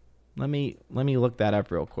 Let me look that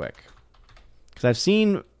up real quick, because I've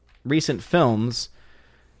seen recent films,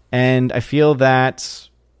 and I feel that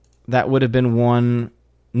would have been one.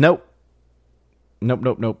 Nope.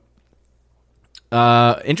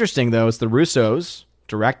 Interesting, though. It's the Russos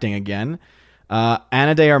directing again.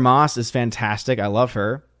 Ana de Armas is fantastic. I love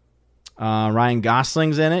her. Ryan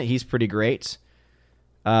Gosling's in it. He's pretty great.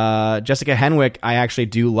 Jessica Henwick, I actually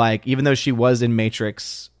do like, even though she was in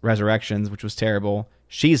Matrix Resurrections, which was terrible.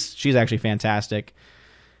 She's actually fantastic.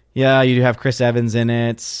 Yeah, you do have Chris Evans in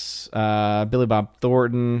it. Billy Bob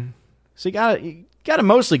Thornton. So you got a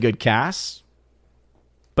mostly good cast.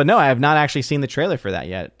 But no, I have not actually seen the trailer for that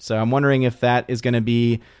yet. So I'm wondering if that is going to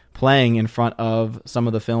be playing in front of some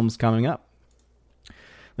of the films coming up.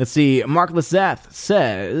 Let's see. Mark Lizeth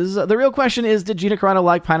says, the real question is, did Gina Carano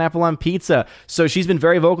like pineapple on pizza? So she's been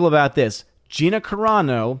very vocal about this. Gina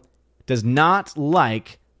Carano does not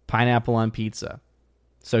like pineapple on pizza.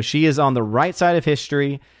 So she is on the right side of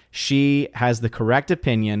history. She has the correct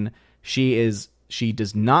opinion. She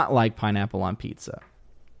does not like pineapple on pizza.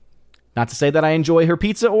 Not to say that I enjoy her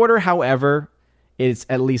pizza order. However, it's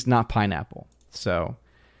at least not pineapple. So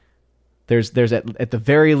there's at the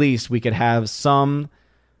very least, we can have some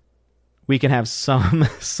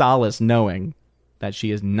solace knowing that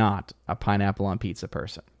she is not a pineapple on pizza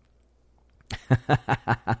person.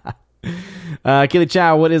 Keely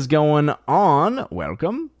Chow, what is going on?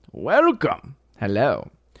 Welcome. Hello.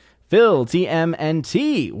 Phil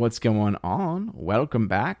TMNT, what's going on? Welcome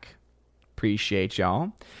back. Appreciate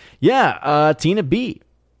y'all. Yeah, Tina B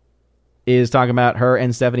is talking about her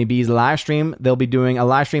and Stephanie B's live stream. They'll be doing a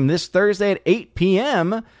live stream this Thursday at 8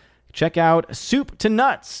 p.m. Check out Soup to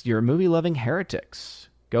Nuts, your movie-loving heretics.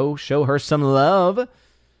 Go show her some love.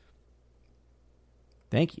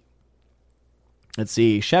 Thank you. Let's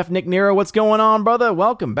see. Chef Nick Nero, what's going on, brother?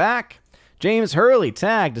 Welcome back. James Hurley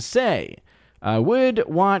tagged to say, Odin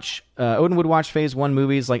would watch Phase 1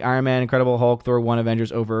 movies like Iron Man, Incredible Hulk, Thor 1,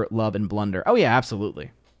 Avengers over Love and Blunder. Oh, yeah,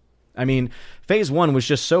 absolutely. I mean, Phase 1 was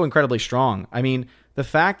just so incredibly strong. I mean, the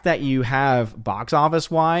fact that you have box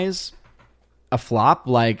office-wise a flop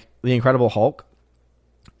like The Incredible Hulk,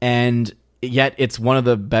 and yet it's one of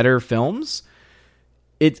the better films,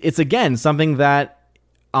 it's again, something that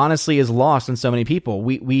honestly is lost in so many people.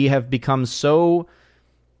 We have become so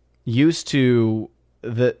used to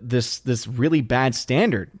this really bad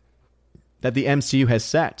standard that the MCU has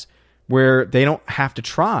set, where they don't have to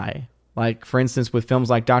try. Like, for instance, with films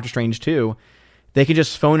like Doctor Strange 2, they can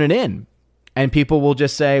just phone it in, and people will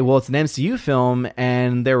just say, well, it's an MCU film,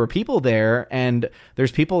 and there were people there, and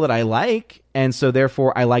there's people that I like, and so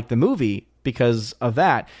therefore I like the movie because of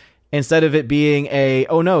that, instead of it being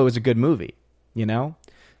oh no, it was a good movie, you know?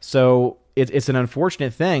 So it's an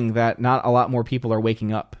unfortunate thing that not a lot more people are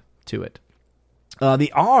waking up to it.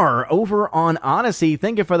 The R over on Odyssey,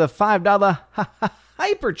 thank you for the $5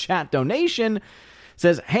 hyper chat donation.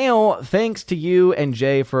 Says, hail, thanks to you and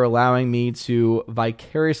Jay for allowing me to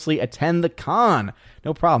vicariously attend the con.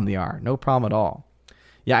 No problem, the R. No problem at all.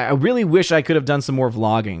 Yeah, I really wish I could have done some more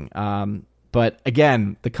vlogging. But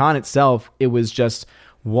again, the con itself, it was just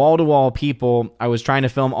wall-to-wall people. I was trying to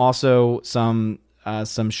film also some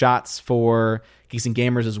shots for Geeks and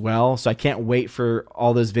Gamers as well, so I can't wait for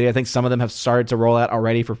all those videos. I think some of them have started to roll out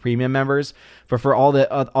already for premium members. But for all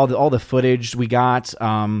the footage we got,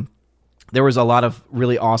 there was a lot of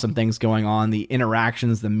really awesome things going on, the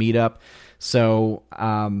interactions, the meetup. So,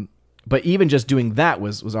 but even just doing that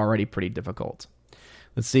was already pretty difficult.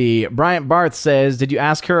 Let's see. Bryant Barth says, did you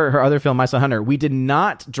ask her other film, My Son Hunter? We did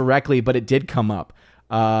not directly, but it did come up.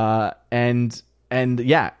 And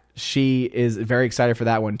yeah, she is very excited for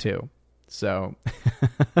that one too. So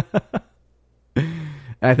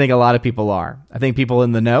I think a lot of people are. I think people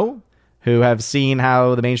in the know who have seen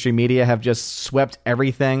how the mainstream media have just swept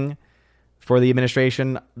everything for the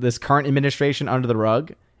administration, this current administration, under the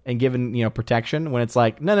rug and given, protection, when it's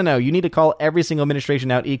like, no, you need to call every single administration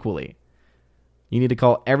out equally. You need to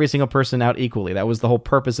call every single person out equally. That was the whole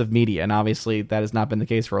purpose of media, and obviously that has not been the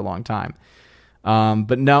case for a long time.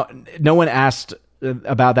 But no one asked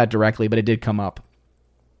about that directly, but it did come up.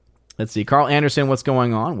 Let's see. Carl Anderson, what's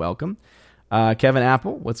going on? Welcome. Kevin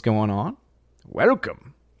Apple, what's going on?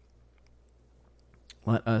 Welcome.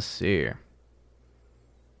 Let us see.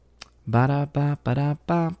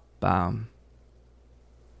 Ba-da-ba-ba-da-ba-ba.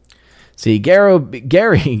 See,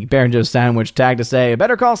 Gary Baron Joe Sandwich tagged to say,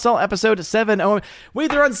 Better Call Saul episode 7. Oh, wait,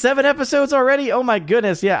 they're on 7 episodes already? Oh my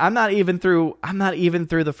goodness. Yeah, I'm not even through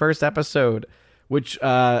the first episode, which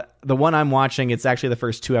the one I'm watching, it's actually the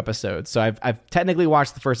first 2 episodes. So I've technically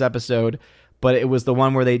watched the first episode, but it was the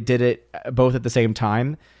one where they did it both at the same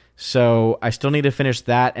time. So I still need to finish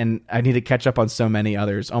that, and I need to catch up on so many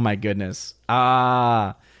others. Oh my goodness.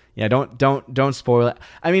 Yeah, don't spoil it.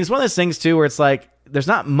 I mean, it's one of those things too where it's like there's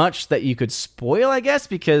not much that you could spoil, I guess,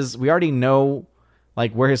 because we already know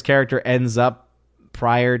like where his character ends up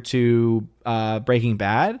prior to Breaking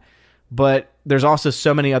Bad. But there's also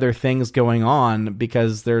so many other things going on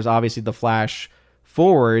because there's obviously the flash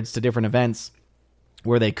forwards to different events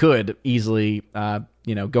where they could easily go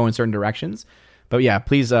in certain directions. But yeah,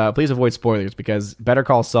 please avoid spoilers because Better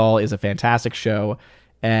Call Saul is a fantastic show,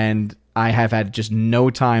 and I have had just no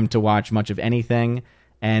time to watch much of anything,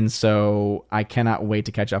 and so I cannot wait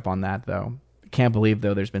to catch up on that, though. Can't believe,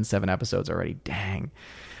 though, there's been 7 episodes already. Dang.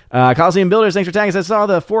 Coliseum Builders, thanks for tagging us. I saw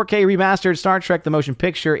the 4K remastered Star Trek The Motion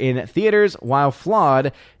Picture in theaters. While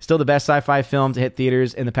flawed, still the best sci-fi film to hit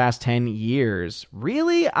theaters in the past 10 years.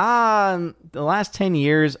 Really? The last 10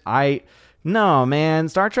 years, No, man.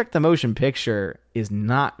 Star Trek The Motion Picture is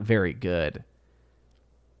not very good.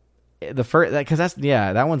 The first, because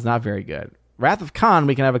that one's not very good. Wrath of Khan,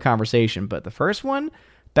 we can have a conversation, but the first one,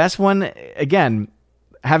 best one, again,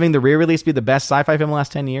 having the re-release be the best sci-fi film in the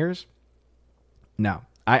last 10 years? No.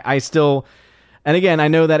 I still, and again, I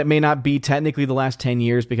know that it may not be technically the last 10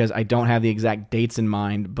 years because I don't have the exact dates in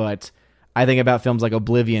mind, but I think about films like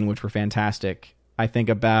Oblivion, which were fantastic. I think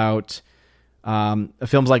about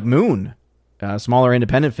films like Moon, a smaller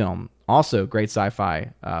independent film, also great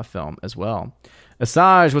sci-fi film as well.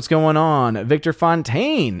 Asajj, what's going on? Victor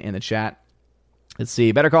Fontaine in the chat. Let's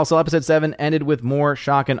see. Better Call Saul episode 7 ended with more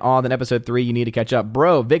shock and awe than episode 3. You need to catch up.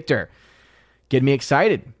 Bro, Victor, get me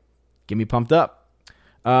excited. Get me pumped up.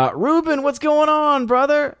 Ruben, what's going on,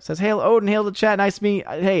 brother? Says, hail Odin, hail the chat. Nice to meet.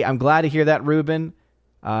 Hey, I'm glad to hear that, Ruben.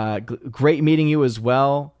 Great meeting you as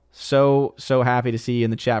well. So happy to see you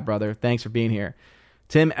in the chat, brother. Thanks for being here.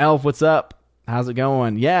 Tim Elf, what's up? How's it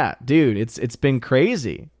going? Yeah, dude, it's been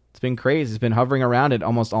crazy. It's been crazy. It's been hovering around it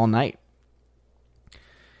almost all night.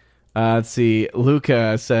 Let's see.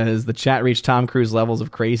 Luca says the chat reached Tom Cruise levels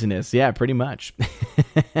of craziness. Yeah, pretty much.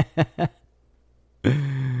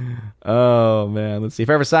 Oh, man. Let's see.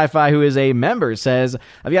 Forever Sci-Fi, who is a member, says,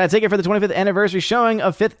 I've got a ticket for the 25th anniversary showing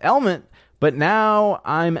of Fifth Element, but now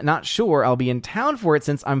I'm not sure I'll be in town for it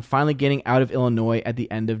since I'm finally getting out of Illinois at the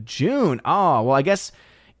end of June. Oh, well, I guess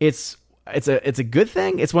it's a good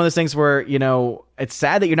thing. It's one of those things where, it's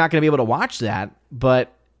sad that you're not going to be able to watch that,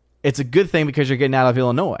 but it's a good thing because you're getting out of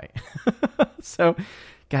Illinois. So,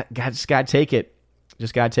 just got to take it.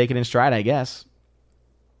 Just got to take it in stride, I guess.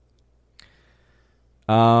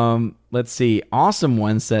 Let's see. Awesome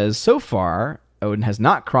One says, so far, Odin has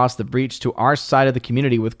not crossed the breach to our side of the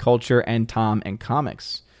community with culture and Tom and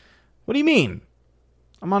comics. What do you mean?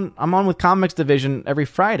 I'm on with Comics Division every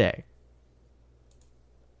Friday.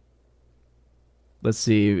 Let's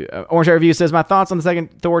see. Orange Eye Review says, my thoughts on the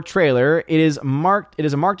second Thor trailer. It is a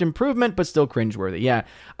marked improvement, but still cringeworthy. Yeah,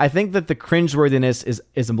 I think that the cringeworthiness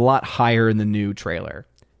is a lot higher in the new trailer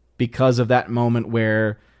because of that moment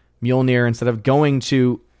where Mjolnir, instead of going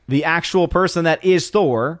to the actual person that is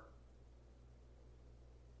Thor,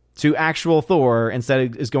 to actual Thor,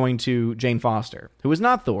 instead is going to Jane Foster, who is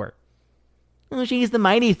not Thor. Oh, she's the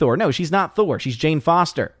mighty Thor. No, she's not Thor. She's Jane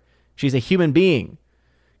Foster. She's a human being.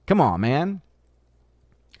 Come on, man.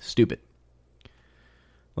 Stupid.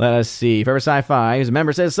 Let us see. Forever Sci-Fi, who's a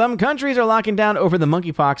member, says, some countries are locking down over the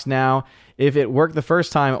monkeypox now. If it worked the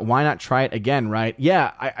first time, why not try it again, right?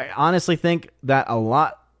 Yeah, I honestly think that a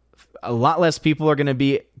lot less people are going to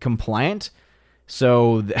be compliant.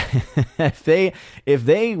 So if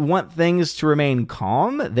they want things to remain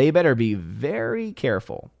calm, they better be very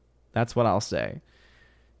careful. That's what I'll say.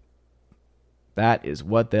 That is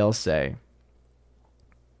what they'll say.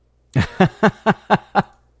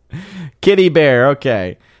 Kitty Bear,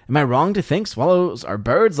 okay. Am I wrong to think swallows are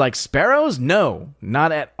birds like sparrows? No,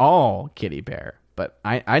 not at all, Kitty Bear. But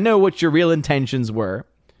I know what your real intentions were.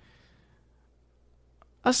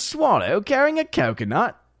 A swallow carrying a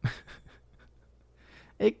coconut?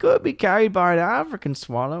 It could be carried by an African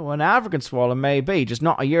swallow. An African swallow may be, just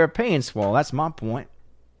not a European swallow. That's my point.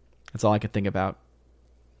 That's all I could think about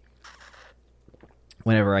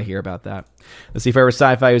whenever I hear about that. Let's see. Forever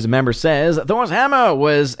Sci-Fi, who's a member, says, Thor's hammer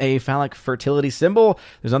was a phallic fertility symbol.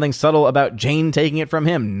 There's nothing subtle about Jane taking it from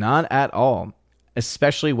him. Not at all.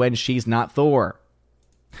 Especially when she's not Thor.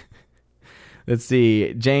 Let's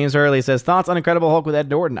see. James Hurley says, thoughts on Incredible Hulk with Ed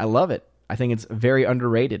Norton. I love it. I think it's very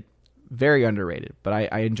underrated. Very underrated. But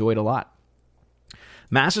I enjoyed a lot.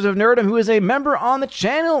 Masters of Nerdom, who is a member on the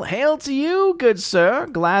channel. Hail to you, good sir.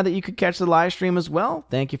 Glad that you could catch the live stream as well.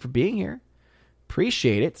 Thank you for being here.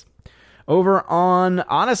 Appreciate it. Over on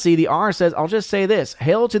Odyssey, the R says, I'll just say this.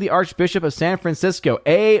 Hail to the Archbishop of San Francisco.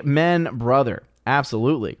 Amen, brother.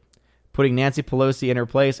 Absolutely. Putting Nancy Pelosi in her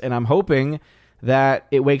place, and I'm hoping that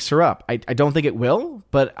it wakes her up. I don't think it will,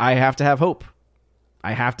 but I have to have hope.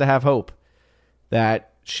 I have to have hope that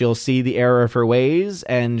she'll see the error of her ways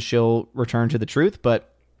and she'll return to the truth.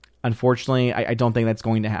 But unfortunately, I don't think that's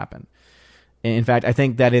going to happen. In fact, I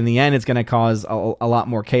think that in the end, it's going to cause a lot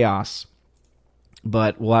more chaos.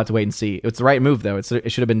 But we'll have to wait and see. It's the right move, though. It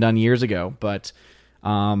should have been done years ago. But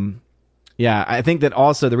yeah, I think that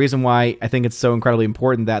also the reason why I think it's so incredibly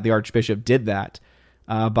important that the Archbishop did that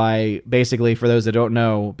by basically, for those that don't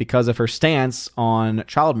know, because of her stance on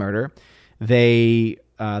child murder, the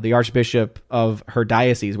Archbishop of her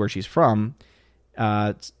diocese where she's from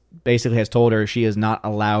basically has told her she is not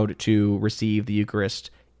allowed to receive the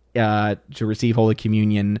Eucharist, to receive Holy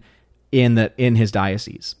Communion in his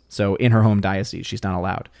diocese. So in her home diocese, she's not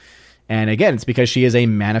allowed. And again, it's because she is a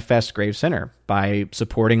manifest grave sinner by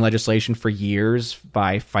supporting legislation for years,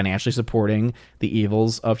 by financially supporting the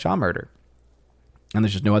evils of child murder. And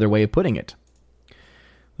there's just no other way of putting it.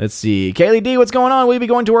 Let's see. Kaylee D, what's going on? Will you be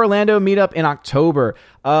going to Orlando meetup in October?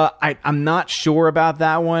 I'm not sure about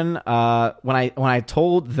that one. When I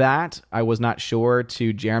told that, I was not sure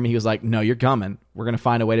to Jeremy. He was like, no, you're coming. We're going to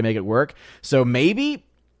find a way to make it work. So maybe,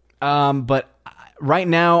 but right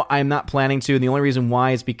now I'm not planning to. And the only reason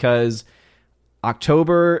why is because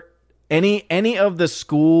October, any of the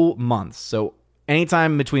school months, so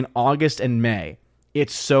anytime between August and May,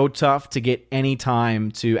 it's so tough to get any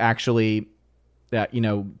time to actually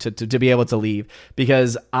to be able to leave,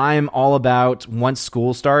 because I'm all about once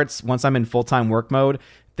school starts, once I'm in full-time work mode,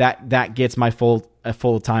 that gets my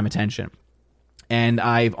full-time attention. And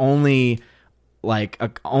I've only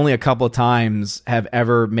a couple of times have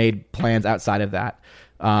ever made plans outside of that.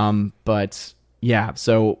 But yeah,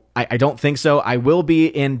 so I don't think so. I will be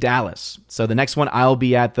in Dallas. So the next one I'll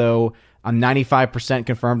be at, though, I'm 95%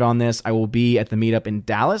 confirmed on this. I will be at the meetup in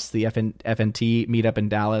Dallas, the FNT meetup in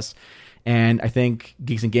Dallas. And I think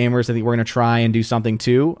Geeks and Gamers, I think we're going to try and do something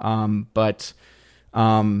too. But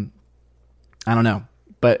I don't know.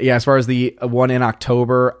 But yeah, as far as the one in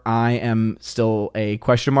October, I am still a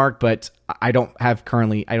question mark, but I don't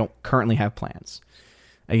currently have plans.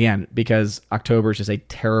 Again, because October is just a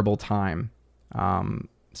terrible time,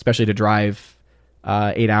 especially to drive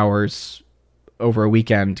 8 hours over a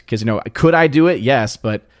weekend. Because, could I do it? Yes,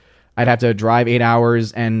 but I'd have to drive 8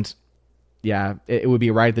 hours, and yeah, it would be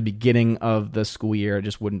right at the beginning of the school year. It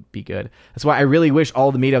just wouldn't be good. That's why I really wish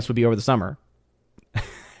all the meetups would be over the summer.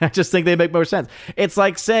 I just think they make more sense. It's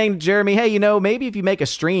like saying, Jeremy, hey, maybe if you make a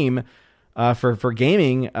stream for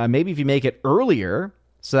gaming, maybe if you make it earlier,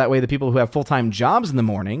 so that way the people who have full-time jobs in the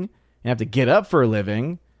morning and have to get up for a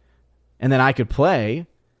living, and then I could play.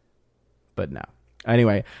 But no,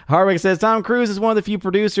 Anyway, Harwick says, Tom Cruise is one of the few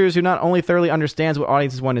producers who not only thoroughly understands what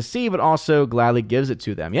audiences want to see, but also gladly gives it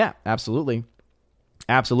to them. Yeah, absolutely.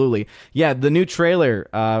 Absolutely. Yeah, the new trailer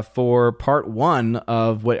for part 1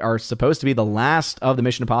 of what are supposed to be the last of the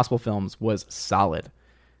Mission Impossible films was solid.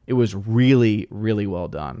 It was really, really well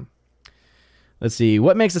done. Let's see.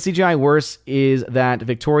 What makes the CGI worse is that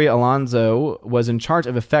Victoria Alonso was in charge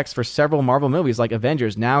of effects for several Marvel movies like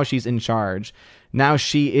Avengers. Now she's in charge. Now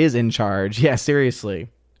she is in charge. Yeah, seriously.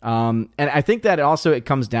 And I think that also it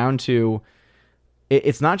comes down to,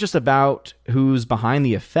 it's not just about who's behind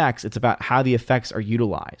the effects. It's about how the effects are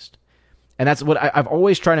utilized. And that's what I've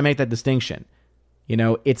always tried to make that distinction. You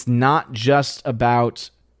know, it's not just about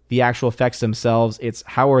the actual effects themselves. It's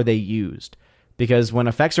how are they used? Because when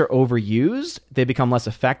effects are overused, they become less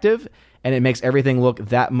effective, and it makes everything look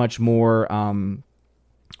that much more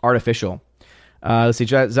artificial. Let's see,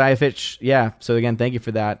 Zayafich, yeah. So again, thank you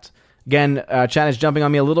for that. Again, chat is jumping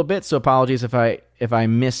on me a little bit, so apologies if I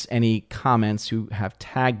miss any comments who have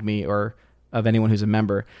tagged me or of anyone who's a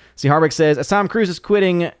member. See, Harvick says, as Tom Cruise is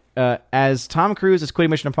quitting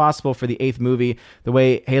Mission Impossible for the 8th movie, the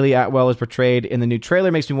way Haley Atwell is portrayed in the new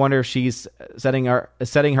trailer makes me wonder if she's setting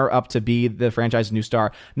her up to be the franchise's new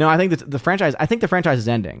star. No, I think the franchise is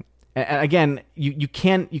ending. And again, you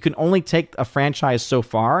can only take a franchise so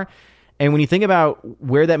far. And when you think about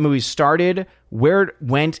where that movie started, where it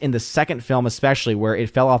went in the second film, especially where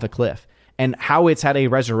it fell off a cliff, and how it's had a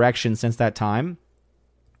resurrection since that time.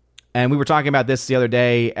 And we were talking about this the other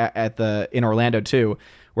day in Orlando too,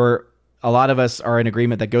 where a lot of us are in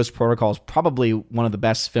agreement that Ghost Protocol is probably one of the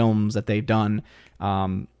best films that they've done,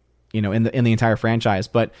 in the entire franchise.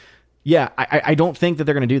 But yeah, I don't think that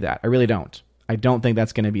they're going to do that. I really don't. I don't think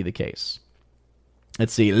that's going to be the case.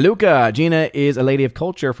 Let's see. Luca, Gina is a lady of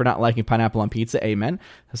culture for not liking pineapple on pizza. Amen.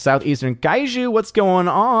 Southeastern Kaiju, what's going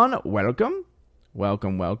on? Welcome.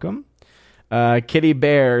 Kitty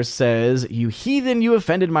Bear says, you heathen, you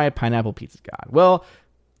offended my pineapple pizza god. Well,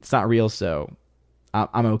 it's not real, so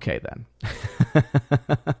I'm okay then.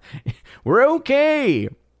 We're okay.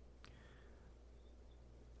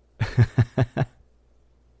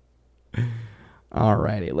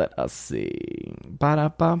 Alrighty, let us see.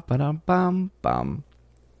 Ba-da-bum.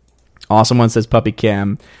 Awesome one says Puppy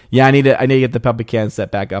Cam. Yeah, I need to get the Puppy Cam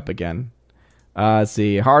set back up again. Let's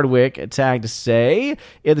see. Hardwick tagged to say,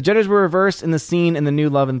 if the genders were reversed in the scene in the new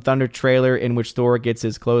Love and Thunder trailer in which Thor gets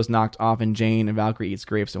his clothes knocked off and Jane and Valkyrie eats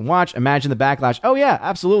grapes and watch, imagine the backlash. Oh yeah,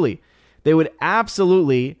 absolutely. They would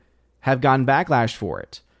absolutely have gotten backlash for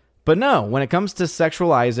it. But no, when it comes to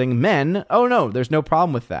sexualizing men, oh no, there's no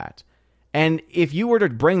problem with that. And if you were to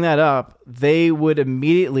bring that up, they would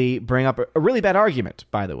immediately bring up a really bad argument,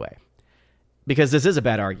 by the way. Because this is a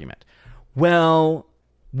bad argument. Well,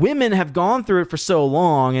 women have gone through it for so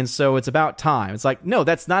long, and so it's about time. It's like, no,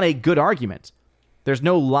 that's not a good argument. There's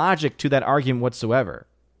no logic to that argument whatsoever.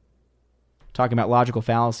 Talking about logical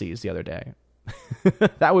fallacies the other day.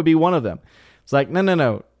 That would be one of them. It's like,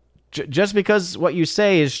 no. Just because what you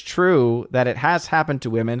say is true, that it has happened to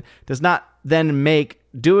women, does not then make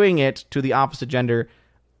doing it to the opposite gender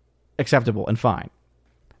acceptable and fine.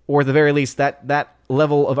 Or at the very least, that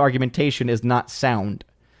level of argumentation is not sound.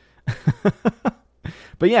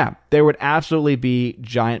 But yeah, there would absolutely be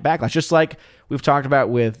giant backlash. Just like we've talked about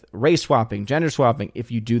with race swapping, gender swapping.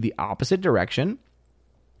 If you do the opposite direction,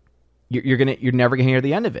 you're never gonna hear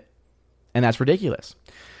the end of it. And that's ridiculous.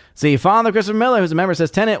 See, Father Christopher Miller, who's a member,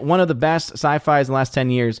 says Tenet, one of the best sci-fis in the last 10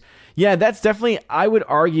 years. Yeah, that's definitely, I would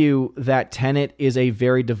argue that Tenet is a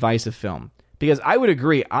very divisive film. Because I would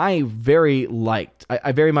agree, I very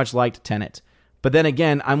much liked Tenet. But then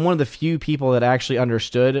again, I'm one of the few people that actually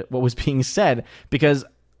understood what was being said because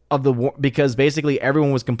basically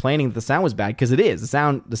everyone was complaining that the sound was bad, because it is. The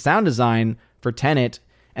sound design for Tenet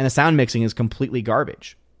and the sound mixing is completely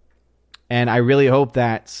garbage. And I really hope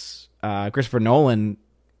that Christopher Nolan,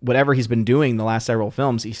 whatever he's been doing the last several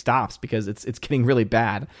films, he stops, because it's getting really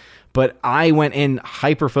bad. But I went in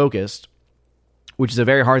hyper-focused, which is a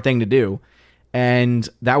very hard thing to do. And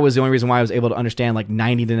that was the only reason why I was able to understand like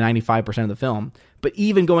 90 to 95% of the film. But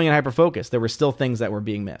even going in hyper-focus, there were still things that were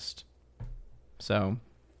being missed. So,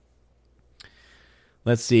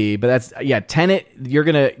 let's see. But Tenet, you're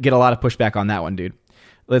going to get a lot of pushback on that one, dude.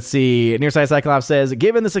 Let's see. Nearside Cyclops says,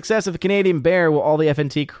 given the success of the Canadian Bear, will all the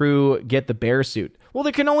FNT crew get the bear suit? Well,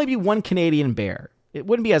 there can only be one Canadian bear. It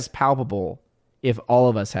wouldn't be as palpable if all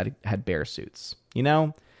of us had bear suits. You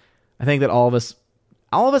know? I think that all of us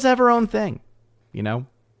have our own thing. You know?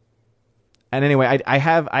 And anyway, I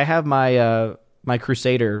have my my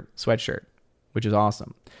Crusader sweatshirt, which is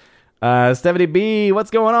awesome. Stephanie B,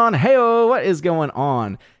 what's going on? Heyo, what is going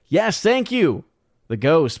on? Yes, thank you The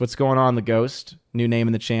Ghost. What's going on, The Ghost? New name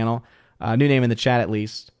in the channel. New name in the chat, at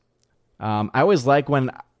least. I always like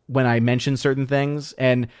when I mention certain things,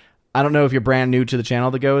 and I don't know if you're brand new to the channel,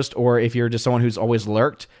 The Ghost, or if you're just someone who's always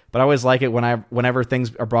lurked, but I always like it whenever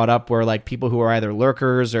things are brought up where like people who are either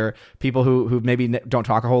lurkers or people who maybe don't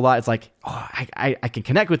talk a whole lot, it's like, oh, I can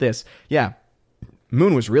connect with this. Yeah,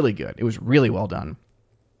 Moon was really good. It was really well done.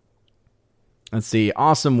 Let's see.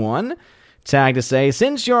 Awesome one. Tag to say,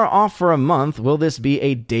 since you're off for a month, will this be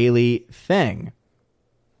a daily thing?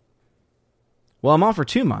 Well, I'm off for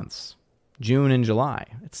 2 months. June and July.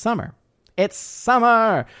 It's summer. It's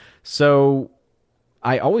summer! So,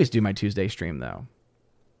 I always do my Tuesday stream, though.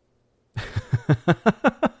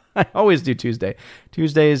 I always do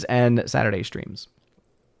Tuesdays and Saturday streams.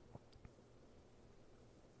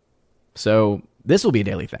 So, this will be a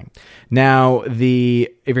daily thing. Now, if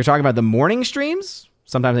you're talking about the morning streams,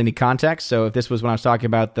 sometimes I need context. So, if this was when I was talking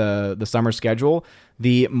about the summer schedule,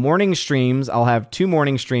 the morning streams, I'll have 2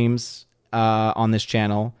 morning streams on this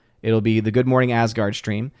channel. It'll be the Good Morning Asgard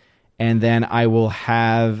stream, and then I will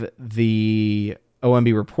have the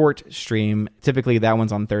OMB Report stream. Typically, that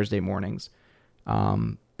one's on Thursday mornings.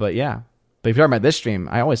 But if you're talking about this stream,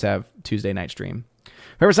 I always have Tuesday night stream.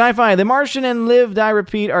 Forever Sci-Fi, The Martian and Live, Die,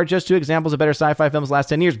 Repeat are just 2 examples of better sci-fi films the last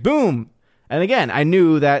 10 years. Boom! And again, I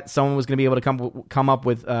knew that someone was going to be able to come up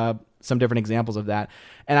with some different examples of that.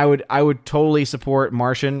 And I would totally support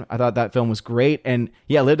Martian. I thought that film was great. And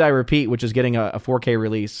yeah, Live, Die, Repeat, which is getting a 4K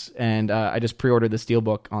release. And I just pre-ordered the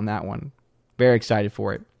Steelbook on that one. Very excited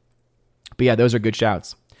for it. But yeah, those are good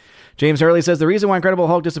shouts. James Hurley says, the reason why Incredible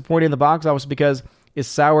Hulk disappointed in the box office is because it's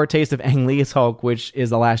sour taste of Ang Lee's Hulk, which is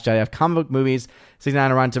The Last Jedi of comic book movies,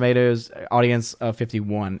 69 on Rotten Tomatoes, audience of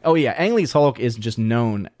 51. Oh yeah, Ang Lee's Hulk is just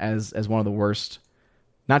known as one of the worst,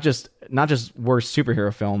 not just worst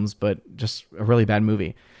superhero films, but just a really bad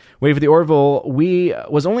movie. Waiting for the Orville, we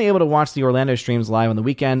was only able to watch the Orlando streams live on the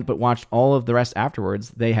weekend, but watched all of the rest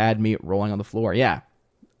afterwards. They had me rolling on the floor. Yeah,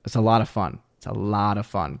 it's a lot of fun.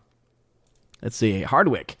 Let's see,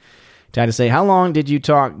 Hardwick. Time to say, how long did you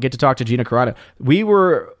get to talk to Gina Carano? We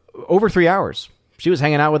were over 3 hours. She was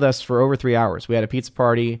hanging out with us for over 3 hours. We had a pizza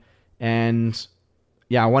party, and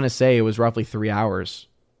yeah, I want to say it was roughly 3 hours,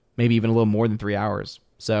 maybe even a little more than 3 hours.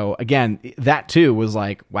 So again, that too was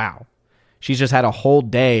like, wow. She's just had a whole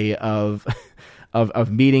day of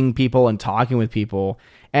meeting people and talking with people.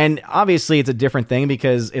 And obviously it's a different thing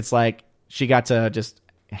because it's like she got to just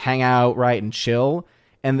hang out, right, and chill.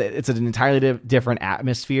 And it's an entirely different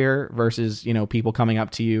atmosphere versus, people coming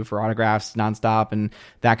up to you for autographs nonstop and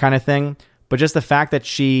that kind of thing. But just the fact that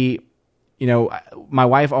she, my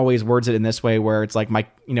wife always words it in this way where it's like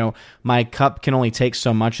my cup can only take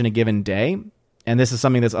so much in a given day. And this is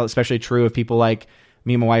something that's especially true of people like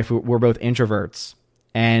me and my wife, we're both introverts.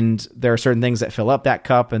 And there are certain things that fill up that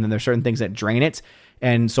cup, and then there's certain things that drain it.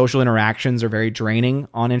 And social interactions are very draining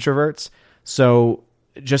on introverts. So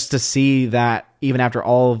just to see that even after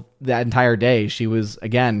all of that entire day, she was,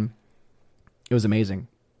 again, it was amazing.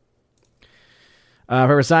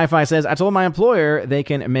 Forever Sci-Fi says, I told my employer they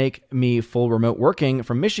can make me full remote working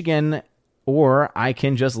from Michigan, or I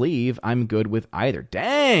can just leave. I'm good with either.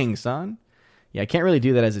 Dang, son. Yeah, I can't really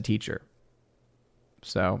do that as a teacher.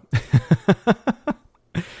 So,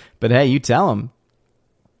 but hey, you tell them.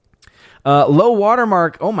 Low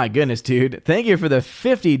Watermark, oh my goodness, dude. Thank you for the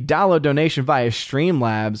 $50 donation via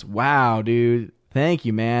Streamlabs. Wow, dude. Thank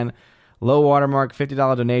you, man. Low Watermark,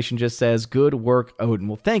 $50 donation just says, good work, Odin.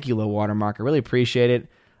 Well, thank you, Low Watermark. I really appreciate it.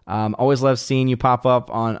 Always love seeing you pop up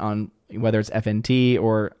on whether it's FNT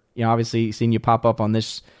or, obviously seeing you pop up on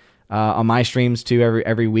this, on my streams too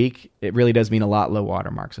every week. It really does mean a lot, Low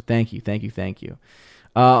Watermark. So thank you.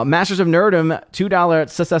 Masters of Nerdom,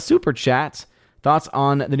 $2 super chat. Thoughts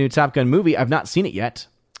on the new Top Gun movie? I've not seen it yet.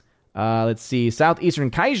 Let's see. Southeastern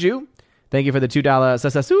Kaiju. Thank you for the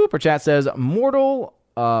 $2 super chat. Says, Mortal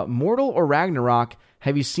or Ragnarok?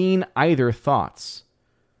 Have you seen either? Thoughts?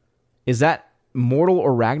 Is that Mortal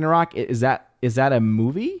or Ragnarok? Is that a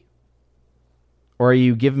movie? Or are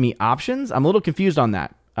you giving me options? I'm a little confused on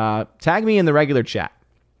that. Tag me in the regular chat,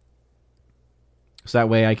 so that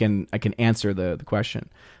way I can answer the question.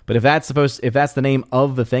 But if that's the name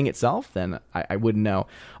of the thing itself, then I wouldn't know.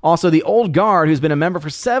 Also, the Old Guard, who's been a member for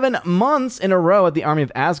 7 months in a row at the Army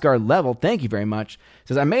of Asgard level, thank you very much,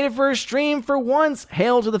 says, I made it for a stream for once.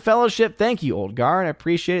 Hail to the fellowship. Thank you, Old Guard. I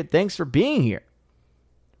appreciate it. Thanks for being here.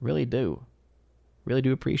 Really do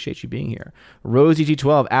appreciate you being here. Rosie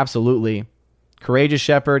G12, absolutely. Courageous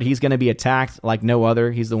Shepherd, he's going to be attacked like no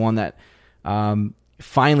other. He's the one that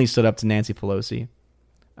finally stood up to Nancy Pelosi.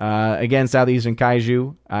 Again, Southeastern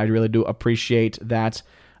Kaiju, I really do appreciate that.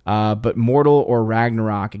 But Mortal or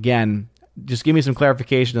Ragnarok, again, just give me some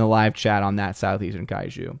clarification in the live chat on that, Southeastern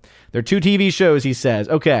Kaiju. There are 2 TV shows, he says.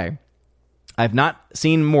 Okay, I've not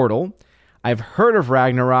seen Mortal. I've heard of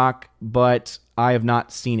Ragnarok, but I have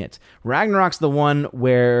not seen it. Ragnarok's the one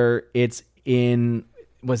where it's in...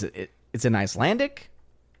 It's in Icelandic?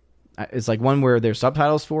 It's like one where there's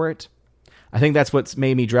subtitles for it. I think that's what's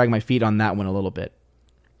made me drag my feet on that one a little bit.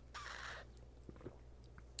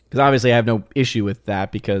 Because obviously I have no issue with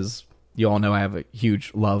that, because you all know I have a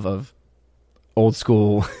huge love of old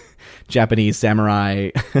school Japanese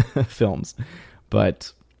samurai films.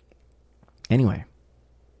 But anyway,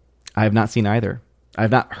 I have not seen either.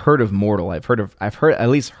 I've not heard of Mortal. I've at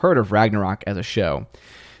least heard of Ragnarok as a show.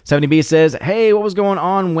 70B says, hey, what was going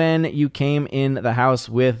on when you came in the house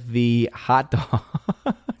with the hot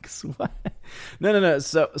dogs? What? No.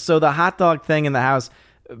 So the hot dog thing in the house,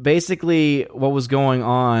 basically what was going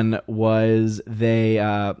on was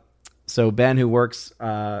so Ben, who works,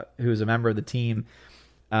 who's a member of the team,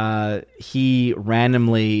 he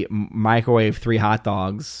randomly microwaved 3 hot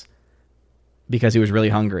dogs because he was really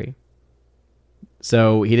hungry.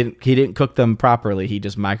 So he didn't cook them properly. He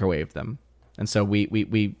just microwaved them. And so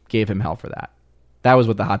we gave him hell for that. That was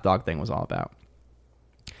what the hot dog thing was all about.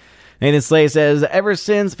 Nathan Slay says, ever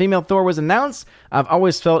since female Thor was announced, I've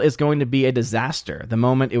always felt it's going to be a disaster. The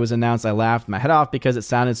moment it was announced, I laughed my head off because it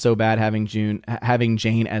sounded so bad having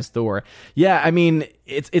Jane as Thor. Yeah, I mean,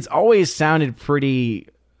 it's always sounded pretty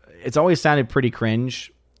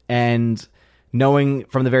cringe. And knowing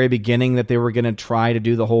from the very beginning that they were going to try to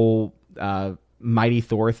do the whole Mighty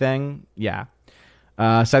Thor thing, yeah.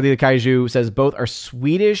 Sadly, the Kaiju says both are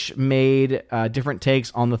Swedish-made, different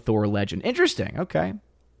takes on the Thor legend. Interesting. Okay.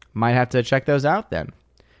 Might have to check those out then,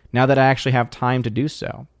 now that I actually have time to do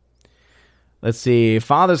so. Let's see.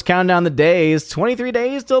 Father's counting down the days. 23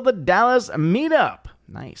 days till the Dallas meetup.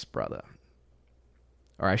 Nice, brother.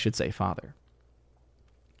 Or I should say father.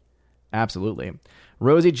 Absolutely.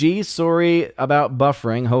 Rosie G, sorry about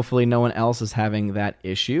buffering. Hopefully no one else is having that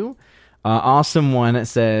issue. Awesome One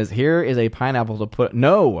says, here is a pineapple to put...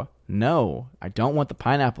 No, I don't want the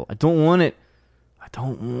pineapple. I don't want it.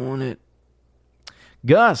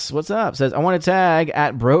 Gus, what's up? Says, I want to tag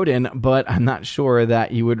at Broden, but I'm not sure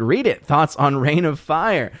that you would read it. Thoughts on Reign of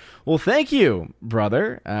Fire? Well, thank you,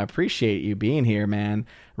 brother. I appreciate you being here, man.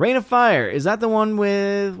 Reign of Fire, is that the one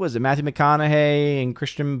with, was it Matthew McConaughey and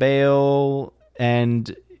Christian Bale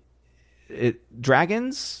and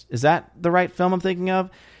dragons? Is that the right film I'm thinking of?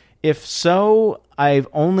 If so, I've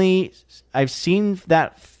seen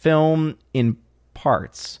that film in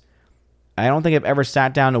parts. I don't think I've ever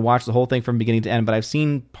sat down to watch the whole thing from beginning to end, but I've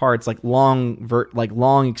seen parts, like long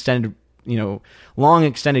extended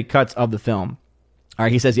cuts of the film. All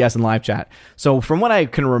right, he says yes in live chat. So from what I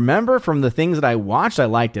can remember from the things that I watched, I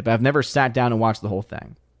liked it, but I've never sat down and watched the whole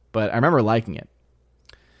thing. But I remember liking it.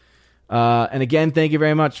 And again, thank you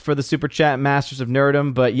very much for the super chat, Masters of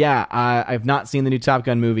Nerdom. But yeah, I've not seen the new Top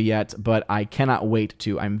Gun movie yet, but I cannot wait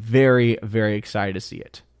to. I'm very, very excited to see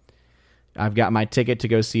it. I've got my ticket to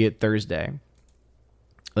go see it Thursday.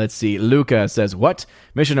 Let's see. Luca says, what?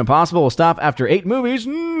 Mission Impossible will stop after 8 movies?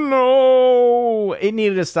 No! It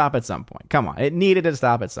needed to stop at some point. Come on. It needed to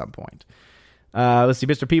stop at some point. Let's see.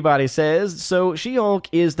 Mr. Peabody says, so She-Hulk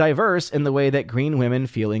is diverse in the way that green women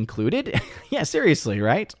feel included? Yeah, seriously,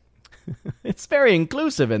 right? It's very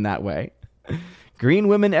inclusive in that way. Green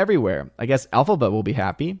women everywhere. I guess Alphabet will be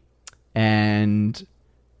happy. And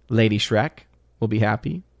Lady Shrek will be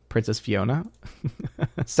happy. Princess Fiona.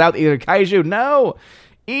 South Either Kaiju. No!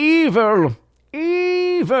 Evil!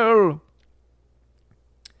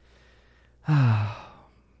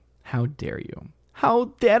 How dare you?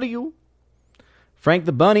 How dare you? Frank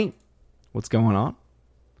the Bunny. What's going on?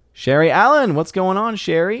 Sherry Allen. What's going on,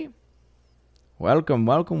 Sherry? Welcome.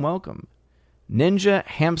 Ninja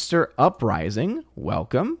Hamster Uprising.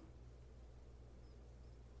 Welcome.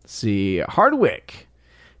 Let's see. Hardwick.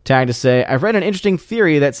 Tag to say, I've read an interesting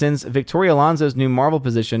theory that since Victoria Alonso's new Marvel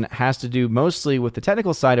position has to do mostly with the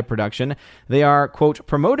technical side of production, they are, quote,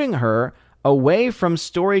 promoting her away from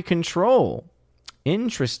story control.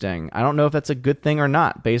 Interesting. I don't know if that's a good thing or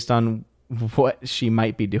not, based on what she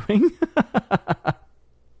might be doing.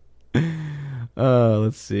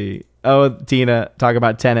 Let's see. Oh, Tina, talk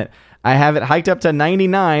about Tenet. I have it hiked up to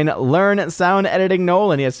 99. Learn sound editing,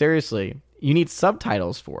 Nolan. Yeah, seriously. You need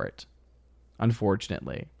subtitles for it.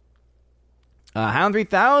 Unfortunately. Hound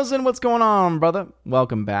 3000, what's going on, brother?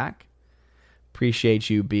 Welcome back. Appreciate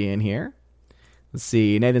you being here. Let's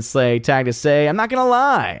see. Nathan Slay tagged to say, I'm not going to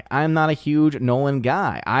lie. I'm not a huge Nolan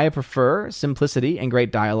guy. I prefer simplicity and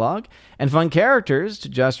great dialogue and fun characters to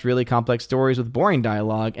just really complex stories with boring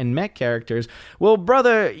dialogue and mech characters. Well,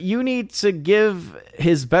 brother, you need to give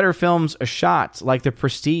his better films a shot, like The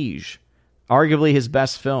Prestige, arguably his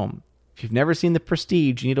best film. If you've never seen The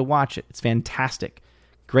Prestige, you need to watch it. It's fantastic.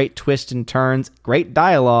 Great twists and turns, great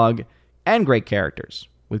dialogue, and great characters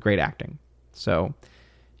with great acting. So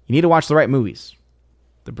you need to watch the right movies.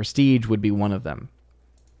 The Prestige would be one of them.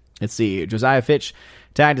 Let's see. Josiah Fitch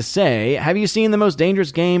tagged to say, have you seen The Most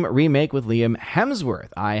Dangerous Game remake with Liam Hemsworth?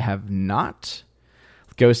 I have not.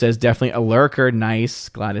 Ghost says, definitely a lurker. Nice.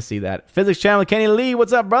 Glad to see that. Physics Channel, Kenny Lee.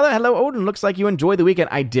 What's up, brother? Hello, Odin. Looks like you enjoyed the weekend.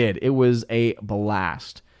 I did. It was a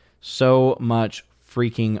blast. So much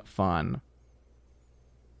freaking fun.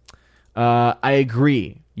 I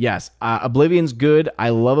agree. Yes. Oblivion's good. I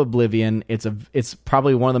love Oblivion. It's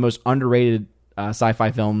probably one of the most underrated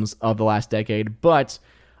sci-fi films of the last decade, but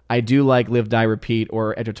I do like Live, Die, Repeat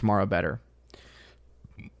or Edge of Tomorrow better.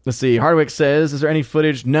 Let's see. Hardwick says, is there any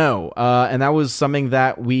footage? No. And that was something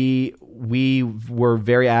that we were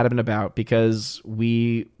very adamant about because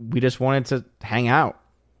we just wanted to hang out.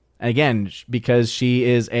 And again, because she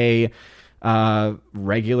is a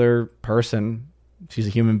regular person. She's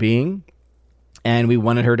a human being, and we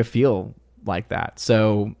wanted her to feel like that.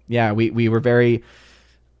 So yeah, we were very,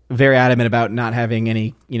 very adamant about not having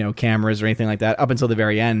any, cameras or anything like that up until the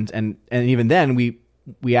very end. And even then we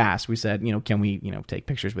asked, we said, can we, take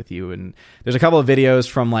pictures with you? And there's a couple of videos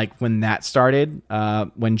from like when that started,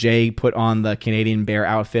 when Jay put on the Canadian Bear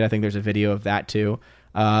outfit. I think there's a video of that too.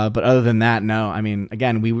 But other than that, no. I mean,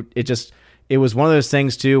 again, it was one of those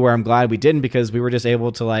things too, where I'm glad we didn't, because we were just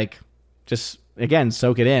able to just again,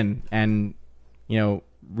 soak it in and,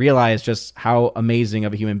 realize just how amazing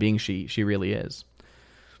of a human being she really is.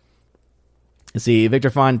 Let's see, Victor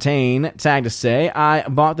Fontaine tagged to say, I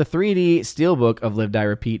bought the 3D Steelbook of Live, Die,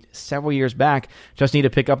 Repeat several years back. Just need to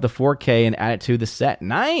pick up the 4K and add it to the set.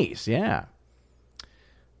 Nice, yeah.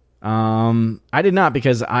 I did not,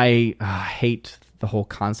 because I hate the whole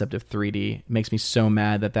concept of 3D. It makes me so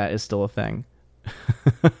mad that is still a thing.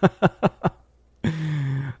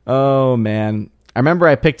 Oh, man. I remember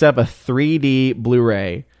I picked up a 3D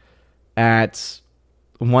Blu-ray at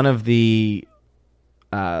one of the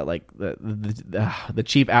the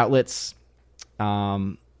cheap outlets.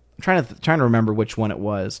 I'm trying to remember which one it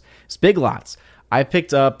was. It's Big Lots. I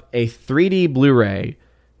picked up a 3D Blu-ray,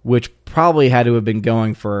 which probably had to have been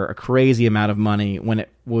going for a crazy amount of money when it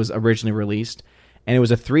was originally released. And it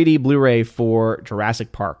was a 3D Blu-ray for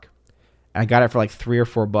Jurassic Park. I got it for like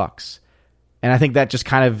 $3 or $4. And I think that just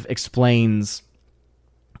kind of explains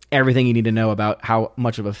everything you need to know about how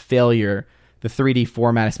much of a failure the 3D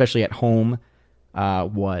format, especially at home,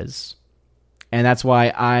 was. And that's why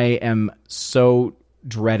I am so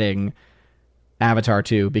dreading Avatar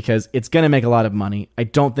 2, because it's going to make a lot of money. I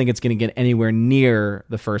don't think it's going to get anywhere near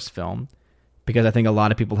the first film, because I think a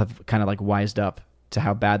lot of people have kind of wised up to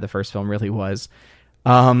how bad the first film really was.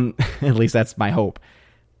 At least that's my hope.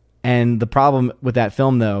 And the problem with that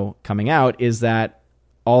film, though, coming out, is that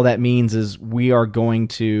all that means is we are going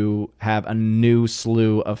to have a new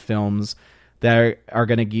slew of films that are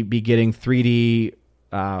going to be getting 3D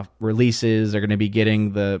releases. They're going to be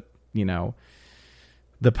getting the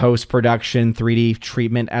post-production 3D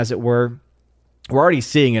treatment, as it were. We're already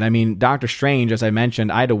seeing it. I mean, Doctor Strange, as I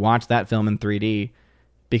mentioned, I had to watch that film in 3D,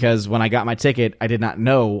 because when I got my ticket, I did not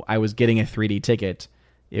know I was getting a 3D ticket.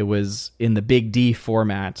 It was in the Big D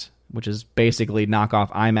format, which is basically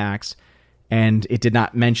knockoff IMAX, and it did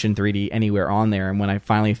not mention 3D anywhere on there. And when I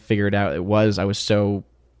finally figured out it was, I was so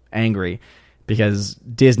angry, because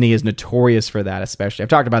Disney is notorious for that, especially. I've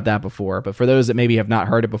talked about that before, but for those that maybe have not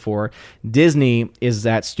heard it before, Disney is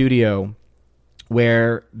that studio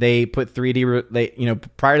where they put 3D,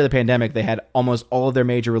 prior to the pandemic, they had almost all of their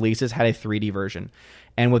major releases had a 3D version.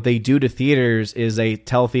 And what they do to theaters is they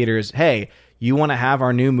tell theaters, hey, you want to have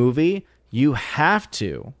our new movie? You have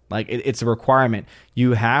to. It's a requirement.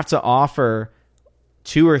 You have to offer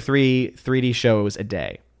 2 or 3 3D shows a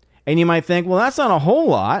day. And you might think, well, that's not a whole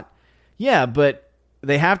lot. Yeah, but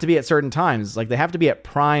they have to be at certain times. They have to be at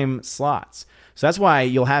prime slots. So that's why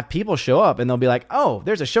you'll have people show up and they'll be like, oh,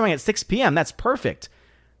 there's a showing at 6 p.m. That's perfect.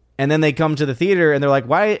 And then they come to the theater and they're like,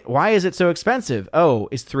 why is it so expensive? Oh,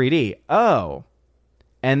 it's 3D. Oh.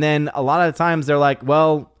 And then a lot of the times they're like,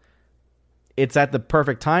 well, it's at the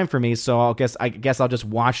perfect time for me, so I guess I'll just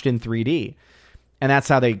watch it in 3D. And that's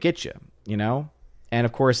how they get you, And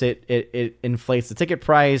of course it inflates the ticket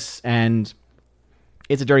price, and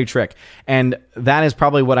it's a dirty trick. And that is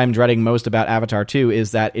probably what I'm dreading most about Avatar 2,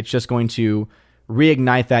 is that it's just going to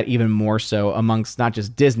reignite that even more so amongst not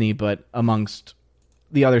just Disney, but amongst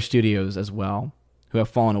the other studios as well who have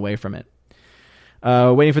fallen away from it.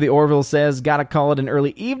 Waiting for the Orville says, gotta call it an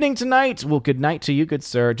early evening tonight. Well, good night to you, good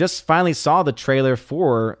sir. Just finally saw the trailer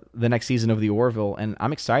for the next season of the Orville, and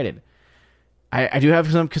I'm excited. I do have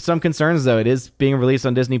some concerns, though. It is being released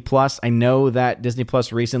on Disney Plus. I know that Disney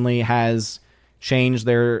Plus recently has changed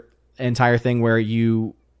their entire thing where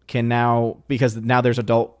you can now, because now there's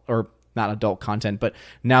adult, or not adult content, but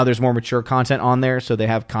now there's more mature content on there, so they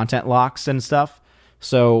have content locks and stuff.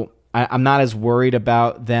 So I'm not as worried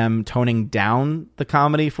about them toning down the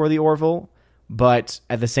comedy for the Orville, but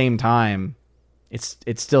at the same time, it's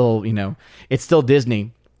still, it's still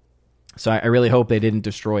Disney. So I really hope they didn't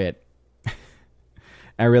destroy it.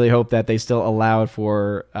 I really hope that they still allowed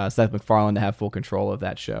for Seth MacFarlane to have full control of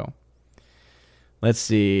that show. Let's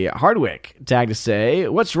see. Hardwick tagged to say,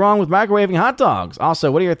 what's wrong with microwaving hot dogs?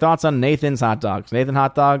 Also, what are your thoughts on Nathan's hot dogs? Nathan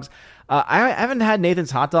hot dogs? I haven't had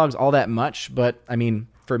Nathan's hot dogs all that much, but I mean,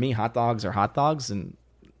 for me, hot dogs are hot dogs, and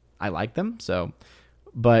I like them. So,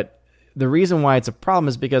 but the reason why it's a problem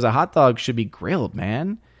is because a hot dog should be grilled,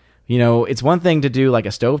 man. It's one thing to do like a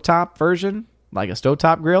stovetop version, like a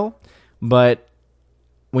stovetop grill, but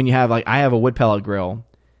when you have, I have a wood pellet grill,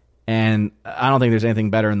 and I don't think there's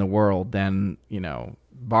anything better in the world than,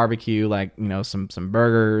 barbecue, some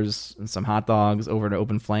burgers and some hot dogs over an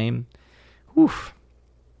open flame. Whew.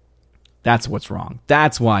 That's what's wrong.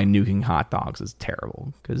 That's why nuking hot dogs is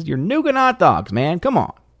terrible, because you're nuking hot dogs, man. Come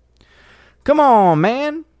on. Come on,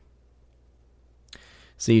 man.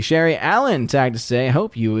 See, Sherry Allen tagged to say, I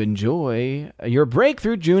hope you enjoy your break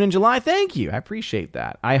through June and July. Thank you. I appreciate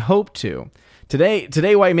that. I hope to.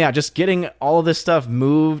 Today wiped me out. Just getting all of this stuff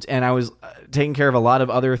moved, and I was taking care of a lot of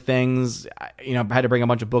other things. I had to bring a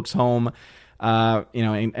bunch of books home,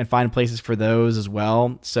 and find places for those as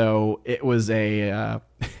well. So it was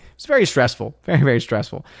it's very stressful, very, very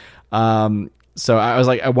stressful. So I was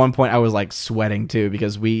at one point I was sweating too,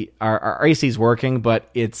 because our AC is working, but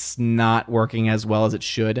it's not working as well as it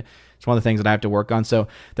should. It's one of the things that I have to work on. So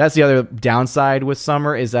that's the other downside with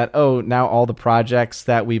summer, is that, now all the projects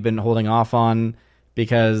that we've been holding off on,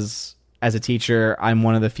 because as a teacher, I'm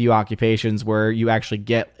one of the few occupations where you actually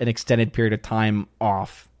get an extended period of time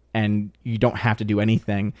off and you don't have to do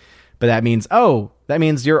anything. But that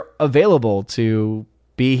means you're available to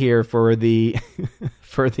be here for the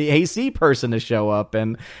for the AC person to show up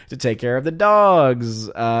and to take care of the dogs,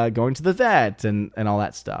 going to the vet and all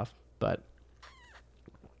that stuff. But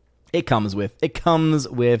it comes with the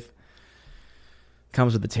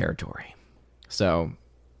territory. So,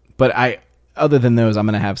 but other than those, I'm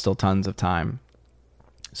going to have still tons of time.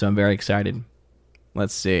 So I'm very excited.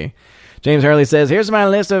 Let's see. James Hurley says, here's my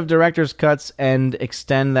list of director's cuts and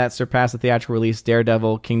extend that surpass the theatrical release: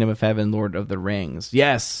 Daredevil, Kingdom of Heaven, Lord of the Rings.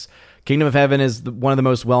 Yes, Kingdom of Heaven is one of the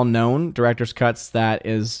most well-known director's cuts that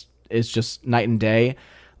is just night and day.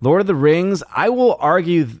 Lord of the Rings, I will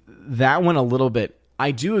argue that one a little bit.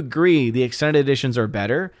 I do agree the extended editions are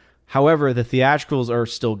better. However, the theatricals are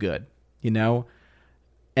still good, And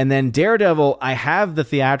then Daredevil, I have the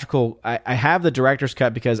theatrical, I have the director's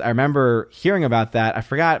cut, because I remember hearing about that. I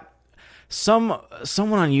forgot, someone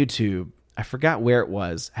on YouTube, I forgot where it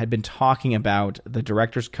was, had been talking about the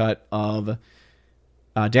director's cut of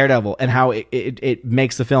Daredevil and how it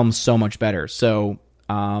makes the film so much better. So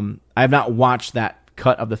I have not watched that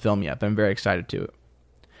cut of the film yet, but I'm very excited to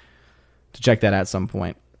check that out at some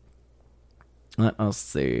point. Let us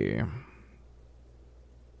see.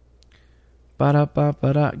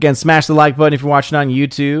 Again, smash the like button if you're watching on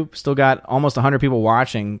YouTube. Still got almost 100 people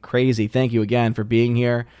watching. Crazy. Thank you again for being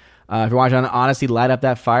here. If you're watching on Odyssey, light up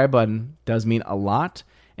that fire button. Does mean a lot.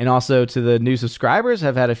 And also to the new subscribers,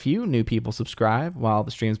 I've had a few new people subscribe while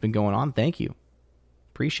the stream's been going on. Thank you.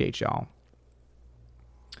 Appreciate y'all.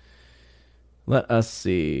 Let us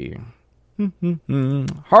see.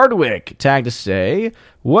 Hardwick tagged to say,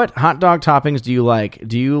 what hot dog toppings do you like?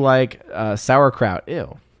 Do you like sauerkraut?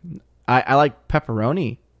 Ew. I like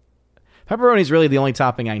pepperoni. Pepperoni is really the only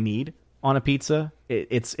topping I need on a pizza.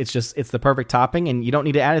 It's the perfect topping, and you don't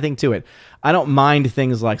need to add anything to it. I don't mind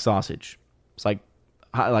things like sausage. It's like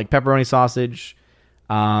pepperoni sausage.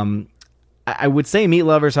 I would say meat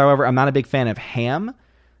lovers, however, I'm not a big fan of ham.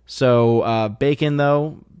 So bacon,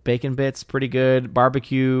 though, bacon bits, pretty good.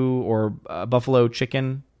 Barbecue or buffalo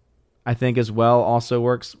chicken, I think as well, also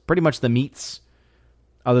works. Pretty much the meats,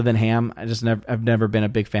 other than ham. I've never been a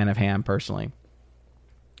big fan of ham personally.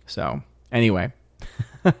 So anyway,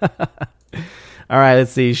 all right.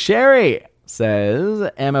 Let's see. Sherry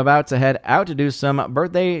says, "Am about to head out to do some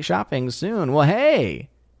birthday shopping soon." Well, hey,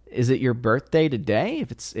 Is it your birthday today?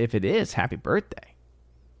 If it is, happy birthday.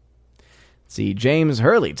 Let's see, James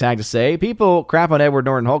Hurley tagged to say, people crap on Edward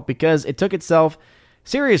Norton Hulk because it took itself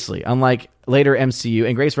seriously, unlike later MCU,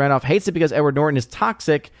 and Grace Randolph hates it because Edward Norton is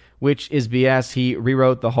toxic, which is BS. He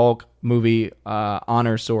rewrote the Hulk movie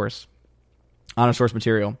honor source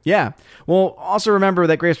material. Yeah. Well, also remember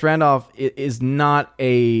that Grace Randolph is not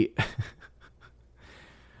a...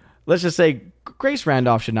 Let's just say Grace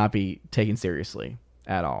Randolph should not be taken seriously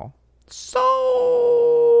at all.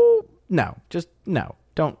 So, no. Just, no.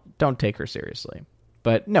 Don't take her seriously.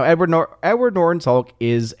 But, no, Edward Norton's Hulk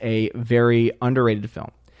is a very underrated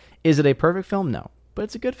film. Is it a perfect film? No. But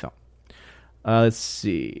it's a good film. Let's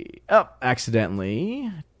see. Oh,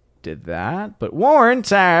 accidentally did that. But Warren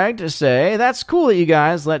tagged to say, that's cool that you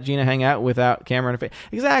guys let Gina hang out without camera in her face.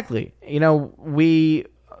 Exactly. You know, we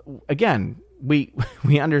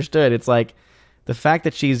understood. It's like the fact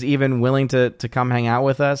that she's even willing to come hang out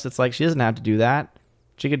with us. It's like she doesn't have to do that.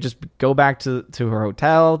 She could just go back to her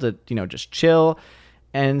hotel to, just chill.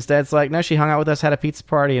 And instead it's like, no, she hung out with us, had a pizza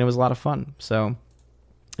party, and it was a lot of fun. So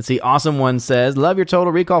let's see. Awesome One says, love your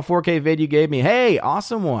Total Recall 4K vid you gave me. Hey,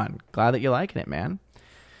 Awesome One. Glad that you're liking it, man.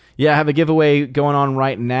 Yeah, I have a giveaway going on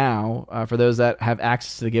right now for those that have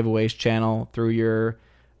access to the giveaways channel through your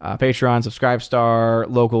Patreon, Subscribestar,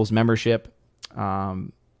 Locals membership.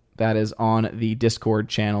 That is on the Discord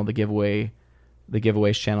channel, the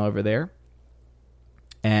giveaways channel over there.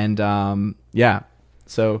 And yeah,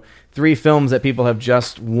 so 3 films that people have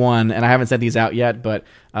just won, and I haven't sent these out yet, but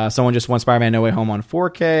someone just won Spider-Man No Way Home on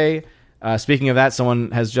 4K. Speaking of that,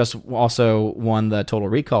 someone has just also won the Total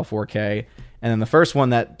Recall 4K. And then the first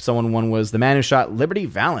one that someone won was The Man Who Shot Liberty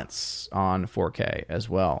Valance on 4K as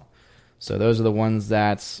well. So those are the ones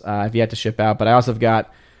that I've yet to ship out. But I also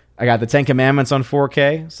got the 10 Commandments on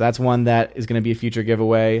 4K. So that's one that is going to be a future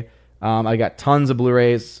giveaway. I got tons of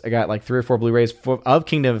Blu-rays. I got like 3 or 4 Blu-rays of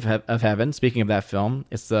Kingdom of Heaven. Speaking of that film,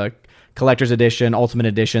 it's the collector's edition, ultimate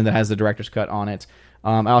edition that has the director's cut on it.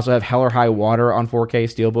 I also have Hell or High Water on 4K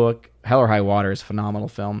Steelbook. Hell or High Water is a phenomenal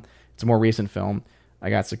film. It's a more recent film. I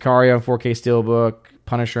got Sicario on 4K Steelbook,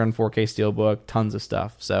 Punisher on 4K Steelbook, tons of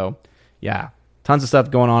stuff. So, yeah, tons of stuff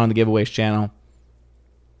going on the giveaways channel.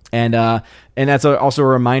 And that's also a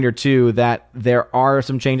reminder, too, that there are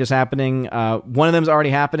some changes happening. One of them is already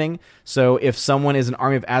happening. So if someone is an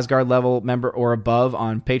Army of Asgard level member or above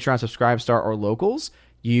on Patreon, Subscribestar, or Locals,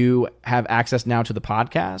 you have access now to the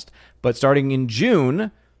podcast. But starting in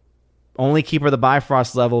June, only Keeper of the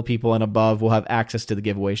Bifrost level people and above will have access to the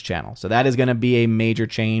giveaways channel. So that is going to be a major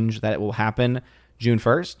change that will happen June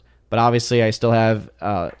 1st. But obviously, I still have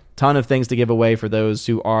a ton of things to give away for those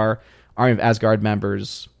who are Army of Asgard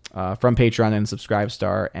members from Patreon and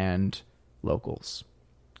Subscribestar and Locals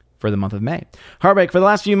for the month of May. Heartbreak. For the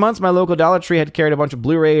last few months, my local Dollar Tree had carried a bunch of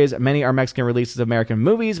Blu-rays. Many are Mexican releases of American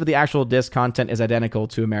movies, but the actual disc content is identical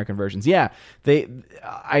to American versions. Yeah,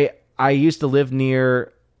 I used to live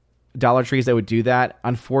near Dollar Trees that would do that.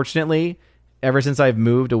 Unfortunately, ever since I've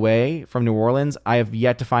moved away from New Orleans, I have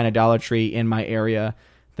yet to find a Dollar Tree in my area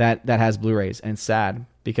that has Blu-rays, and it's sad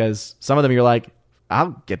because some of them you're like,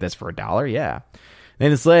 I'll get this for $1. Yeah.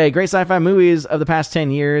 Nathan Slay, great sci-fi movies of the past 10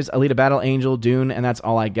 years, Alita Battle Angel, Dune, and that's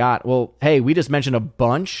all I got. Well, hey, we just mentioned a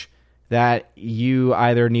bunch that you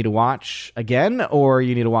either need to watch again or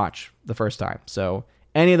you need to watch the first time. So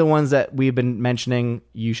any of the ones that we've been mentioning,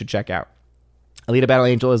 you should check out. Alita Battle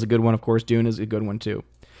Angel is a good one, of course. Dune is a good one, too.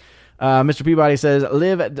 Mr. Peabody says,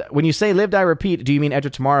 when you say Live, Die, Repeat, do you mean Edge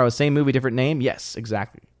of Tomorrow? Same movie, different name? Yes,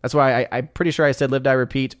 exactly. That's why I'm pretty sure I said Live, Die,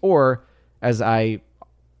 Repeat, or as I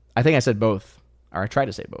think I said both. Or I tried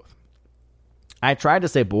to say both. I tried to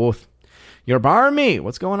say both. You're barring me.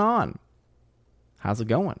 What's going on? How's it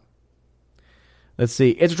going? Let's see.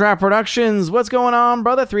 It's a Trap Productions. What's going on,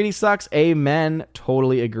 brother? 3D sucks. Amen.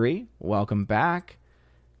 Totally agree. Welcome back.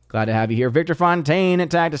 Glad to have you here. Victor Fontaine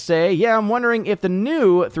tagged to say, yeah, I'm wondering if the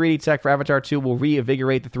new 3D tech for Avatar 2 will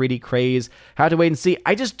reinvigorate the 3D craze. How to wait and see.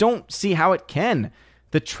 I just don't see how it can.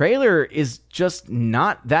 The trailer is just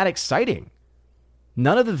not that exciting.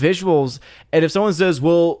 None of the visuals, and if someone says,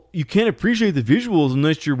 well, you can't appreciate the visuals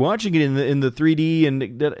unless you're watching it in the 3D, and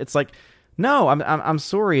it's like, no, I'm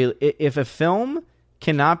sorry. If a film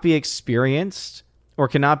cannot be experienced or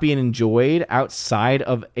cannot be enjoyed outside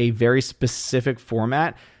of a very specific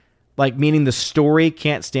format, like meaning the story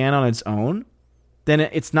can't stand on its own, then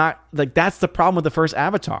it's not, like, that's the problem with the first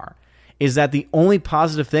Avatar. Is that the only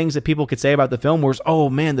positive things that people could say about the film was, oh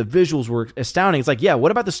man, the visuals were astounding. It's like, yeah,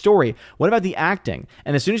 what about the story? What about the acting?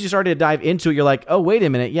 And as soon as you started to dive into it, you're like, oh, wait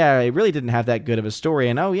a minute. Yeah, it really didn't have that good of a story.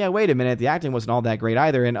 And oh yeah, wait a minute. The acting wasn't all that great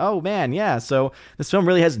either. And oh man, yeah. So this film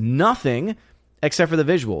really has nothing except for the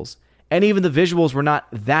visuals. And even the visuals were not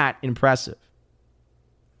that impressive.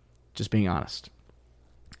 Just being honest.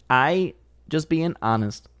 Just being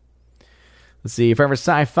honest. Let's see. Forever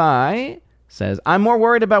Sci-Fi says, I'm more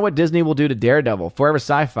worried about what Disney will do to Daredevil. Forever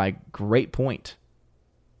Sci-Fi, great point.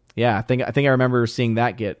 Yeah, I think I remember seeing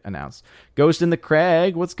that get announced. Ghost in the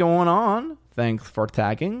Craig, what's going on? Thanks for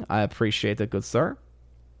tagging. I appreciate that, good sir.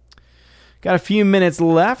 Got a few minutes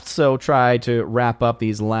left, so try to wrap up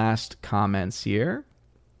these last comments here.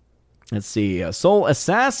 Let's see. Soul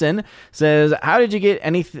Assassin says, "How did you get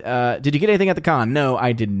anything? Did you get anything at the con?" No,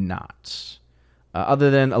 I did not.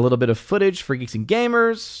 Other than a little bit of footage for Geeks and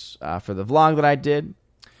Gamers for the vlog that I did.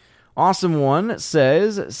 Awesome One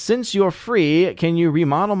says, "Since you're free, can you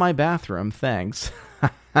remodel my bathroom? Thanks."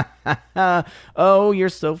 Oh, you're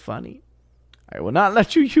so funny. I will not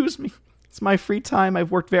let you use me. It's my free time.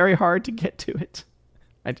 I've worked very hard to get to it.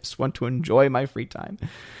 I just want to enjoy my free time.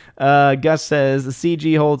 Gus says, the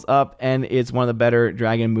CG holds up and it's one of the better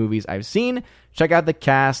Dragon movies I've seen. Check out the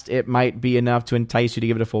cast. It might be enough to entice you to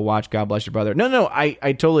give it a full watch. God bless your brother. No,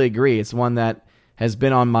 I totally agree. It's one that has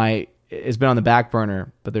been on the back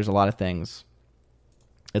burner, but there's a lot of things.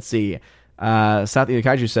 Let's see. South East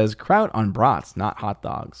Kaiju says, kraut on brats, not hot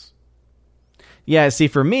dogs. Yeah, see,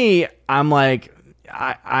 for me, I'm like,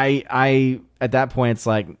 I at that point, it's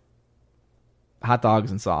like hot dogs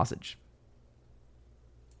and sausage.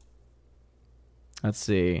 Let's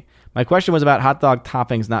see. My question was about hot dog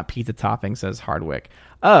toppings, not pizza toppings, says Hardwick.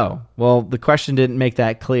 Oh, well, the question didn't make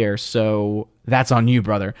that clear, so that's on you,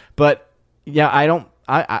 brother. But yeah,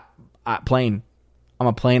 I plain. I'm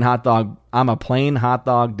a plain hot dog. I'm a plain hot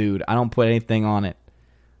dog dude. I don't put anything on it.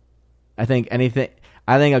 I think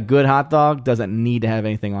a good hot dog doesn't need to have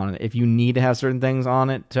anything on it. If you need to have certain things on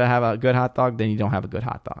it to have a good hot dog, then you don't have a good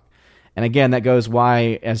hot dog. And again,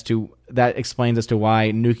 that explains as to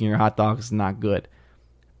why nuking your hot dog is not good.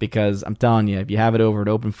 Because I'm telling you, if you have it over an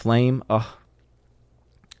open flame,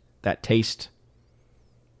 that taste.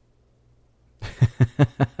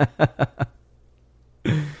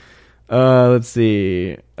 Let's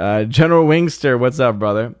see. General Wingster, what's up,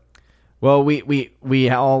 brother? Well, we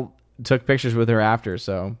all took pictures with her after,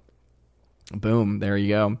 so boom, there you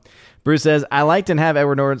go. Bruce says, I liked and have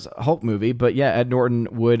Edward Norton's Hulk movie, but yeah, Ed Norton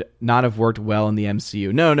would not have worked well in the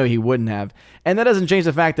MCU. No, he wouldn't have. And that doesn't change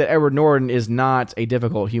the fact that Edward Norton is not a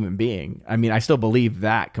difficult human being. I mean, I still believe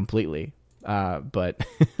that completely. But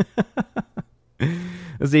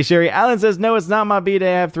let's see. Sherry Allen says, no, it's not my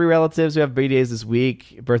B-Day. I have 3 relatives who have B-Days this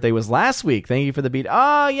week. Birthday was last week. Thank you for the B-Day.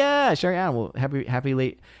 Oh, yeah, Sherry Allen. Well, happy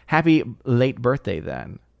late birthday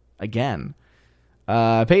then. Again.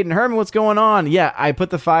 Peyton Herman, what's going on? Yeah, I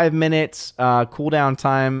put the 5 minutes cooldown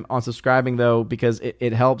time on subscribing, though, because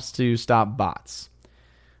it helps to stop bots.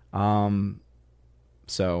 So,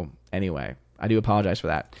 anyway, I do apologize for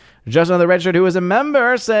that. Just Another Red Shirt, who is a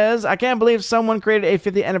member, says, I can't believe someone created a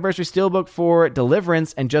 50th anniversary steelbook for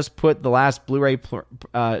Deliverance and just put the last Blu-ray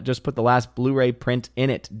print in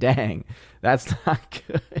it. Dang, that's not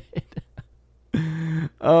good.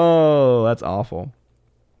 Oh, that's awful.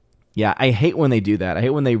 Yeah, I hate when they do that. I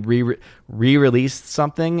hate when they re-release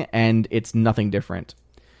something and it's nothing different.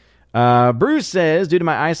 Bruce says, due to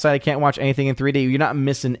my eyesight, I can't watch anything in 3D. You're not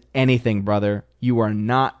missing anything, brother. You are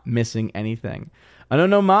not missing anything.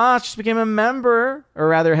 Anono Mas just became a member, or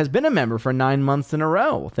rather has been a member for 9 months in a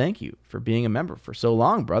row. Well, thank you for being a member for so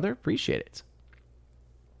long, brother. Appreciate it.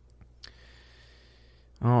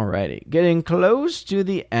 Alrighty. Getting close to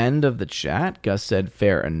the end of the chat. Gus said,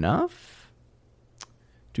 fair enough.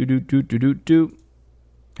 I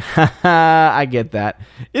get that.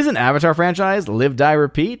 Isn't Avatar franchise Live, Die,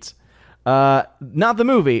 Repeat? Not the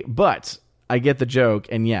movie, but I get the joke.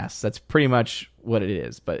 And yes, that's pretty much what it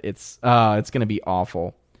is. But it's going to be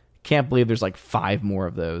awful. Can't believe there's like 5 more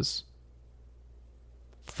of those.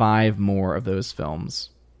 5 more of those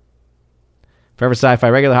films. Forever Sci-Fi.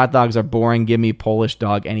 Regular hot dogs are boring. Give me Polish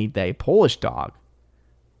dog any day. Polish dog?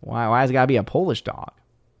 Why has it got to be a Polish dog?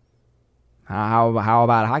 How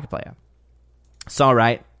about a hockey player? It's all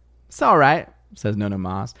right, says Nono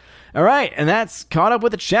Mas. All right, and that's caught up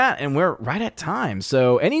with the chat, and we're right at time.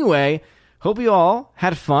 So anyway, hope you all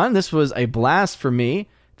had fun. This was a blast for me.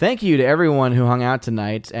 Thank you to everyone who hung out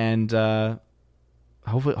tonight, and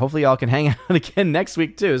hopefully y'all can hang out again next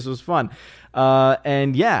week too. This was fun.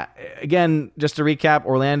 And yeah, again, just to recap,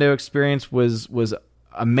 Orlando experience was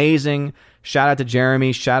amazing. Shout out to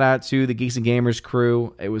Jeremy. Shout out to the Geeks and Gamers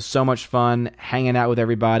crew. It was so much fun hanging out with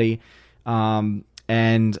everybody.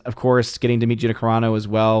 And, of course, getting to meet Gina Carano as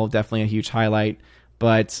well. Definitely a huge highlight.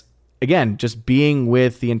 But, again, just being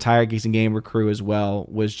with the entire Geeks and Gamer crew as well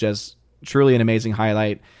was just truly an amazing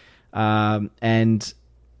highlight. And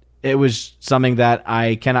it was something that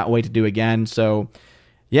I cannot wait to do again. So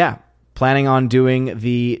yeah, planning on doing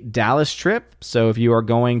the Dallas trip. So if you are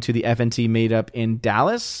going to the FNT meetup in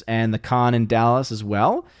Dallas and the con in Dallas as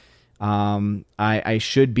well, I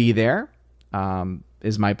should be there,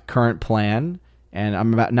 is my current plan. And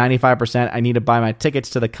I'm about 95%. I need to buy my tickets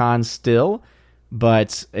to the con still,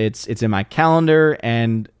 but it's in my calendar,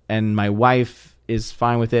 and my wife is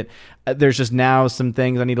fine with it. There's just now some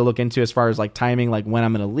things I need to look into as far as like timing, like when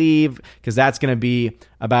I'm going to leave, because that's going to be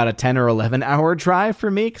about a 10 or 11 hour drive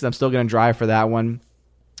for me, because I'm still going to drive for that one.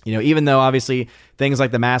 You know, even though obviously things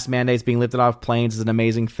like the mask mandates being lifted off planes is an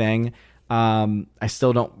amazing thing, I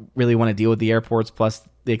still don't really want to deal with the airports. Plus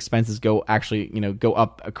the expenses go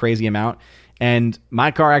up a crazy amount. And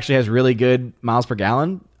my car actually has really good miles per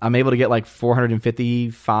gallon. I'm able to get like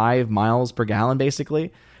 455 miles per gallon,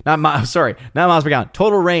 basically. Not miles per gallon.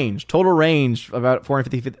 Total range about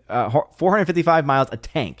 455 miles a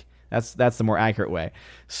tank. That's the more accurate way.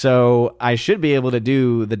 So I should be able to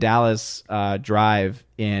do the Dallas drive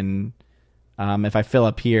in, if I fill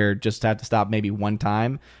up here, just have to stop maybe one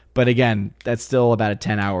time. But again, that's still about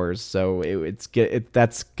 10 hours. So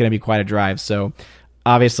that's going to be quite a drive. So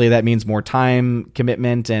obviously that means more time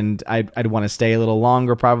commitment, and I'd want to stay a little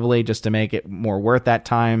longer probably just to make it more worth that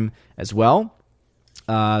time as well.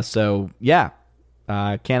 So yeah,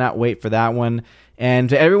 cannot wait for that one. And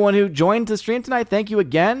to everyone who joined the stream tonight, thank you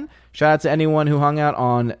again. Shout out to anyone who hung out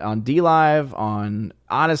on DLive, on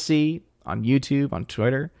Odyssey, on YouTube, on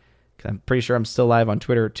Twitter. 'Cause I'm pretty sure I'm still live on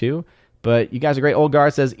Twitter too. But you guys are great. Old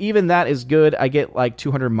Gar says, even that is good. I get like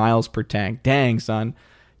 200 miles per tank. Dang, son.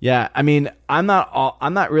 Yeah, I mean, I'm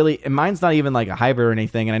not really, and mine's not even like a hybrid or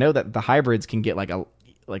anything. And I know that the hybrids can get like a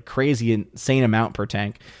crazy, insane amount per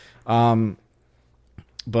tank.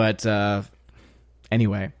 But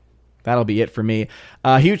anyway, that'll be it for me.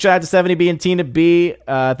 Huge shout out to 70B and Tina B.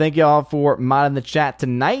 Thank you all for modding the chat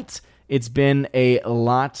tonight. It's been a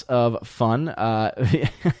lot of fun.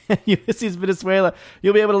 Ulysses Venezuela,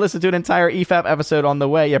 you'll be able to listen to an entire EFAP episode on the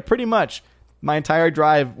way. Yeah, pretty much. My entire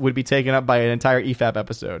drive would be taken up by an entire EFAP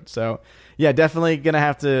episode. So, yeah, definitely going to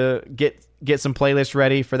have to get some playlists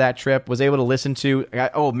ready for that trip. Was able to listen to,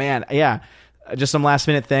 just some last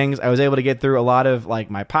minute things. I was able to get through a lot of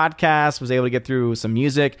like my podcasts, was able to get through some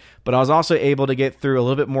music, but I was also able to get through a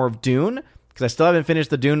little bit more of Dune, because I still haven't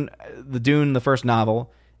finished the first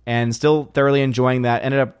novel, and still thoroughly enjoying that.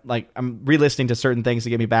 Ended up I'm re-listening to certain things to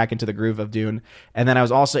get me back into the groove of Dune. And then I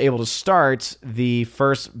was also able to start the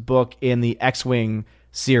first book in the X-Wing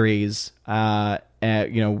series,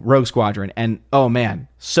 Rogue Squadron. And oh man,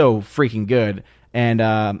 so freaking good. And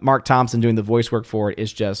Mark Thompson doing the voice work for it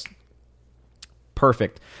is just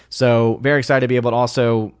perfect. So very excited to be able to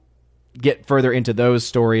also get further into those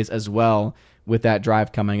stories as well with that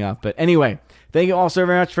drive coming up. But anyway, thank you all so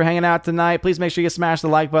very much for hanging out tonight. Please make sure you smash the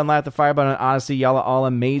like button, light the fire button on Odyssey. Y'all are all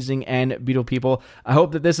amazing and beautiful people. I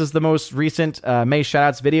hope that this is the most recent May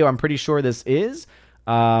shoutouts video. I'm pretty sure this is.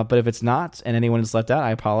 But if it's not, and anyone is left out,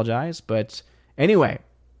 I apologize. But anyway,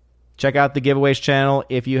 check out the giveaways channel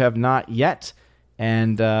if you have not yet.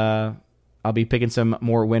 And I'll be picking some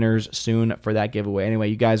more winners soon for that giveaway. Anyway,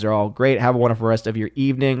 you guys are all great. Have a wonderful rest of your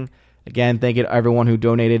evening. Again, thank you to everyone who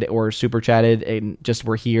donated or super chatted and just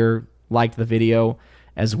were here, liked the video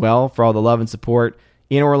as well, for all the love and support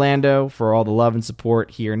in Orlando, for all the love and support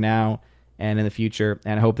here now and in the future.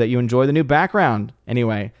 And I hope that you enjoy the new background.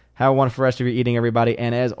 Anyway, have a wonderful rest of your evening, everybody.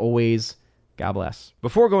 And as always, God bless.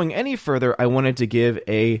 Before going any further, I wanted to give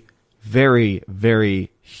a very, very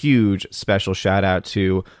huge special shout out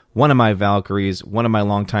to one of my Valkyries, one of my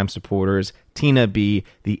longtime supporters, Tina B,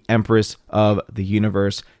 the Empress of the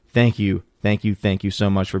Universe. Thank you so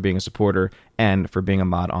much for being a supporter and for being a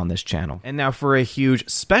mod on this channel. And now for a huge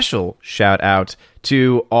special shout out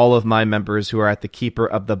to all of my members who are at the Keeper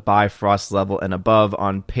of the Bifrost level and above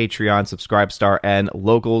on Patreon, Subscribestar, and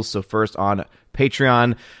Locals. So first on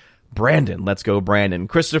Patreon, Brandon, let's go Brandon,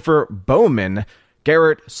 Christopher Bowman,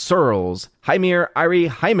 Garrett Searles, Hymir Irie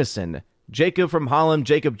Hymason, Jacob from Holland,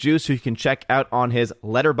 Jacob Juice, who you can check out on his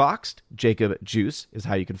Letterboxd. Jacob Juice is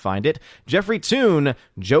how you can find it. Jeffrey Toon,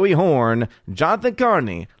 Joey Horn, Jonathan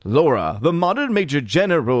Carney, Laura, the Modern Major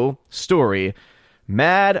General, Story,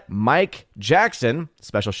 Mad Mike Jackson,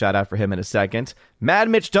 special shout out for him in a second, Mad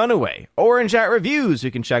Mitch Dunaway, Orange Hat Reviews,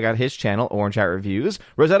 you can check out his channel, Orange Hat Reviews,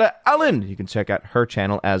 Rosetta Allen, you can check out her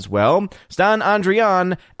channel as well, Stan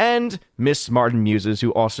Andrian, and Miss Martin Muses,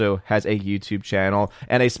 who also has a YouTube channel.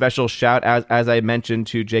 And a special shout, as I mentioned,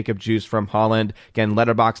 to Jacob Juice from Holland. Again,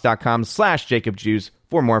 letterboxd.com/Jacob Juice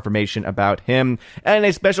for more information about him. And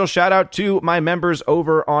a special shout out to my members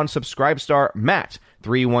over on Subscribestar, Matt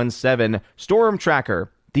 317, Storm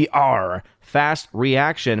Tracker, The R, Fast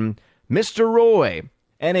Reaction, Mr. Roy,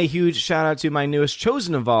 and a huge shout out to my newest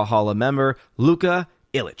Chosen of Valhalla member, Luka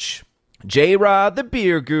Illich. J-Rod, the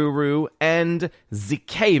Beer Guru, and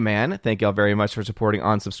ZK-Man. Thank y'all very much for supporting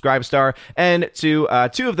on Subscribestar. And to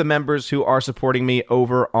two of the members who are supporting me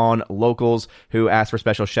over on Locals, who asked for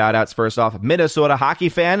special shout-outs. First off, Minnesota hockey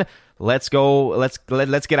fan. Let's go. Let's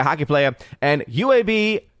get a hockey player. And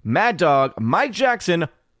UAB Mad Dog Mike Jackson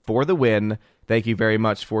for the win. Thank you very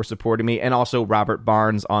much for supporting me, and also Robert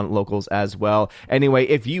Barnes on Locals as well. Anyway,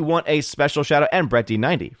 if you want a special shout-out, and Brett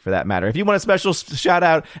D90 for that matter, if you want a special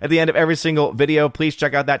shout-out at the end of every single video, please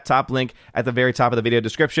check out that top link at the very top of the video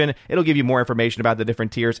description. It'll give you more information about the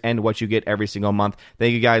different tiers and what you get every single month.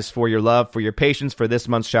 Thank you guys for your love, for your patience, for this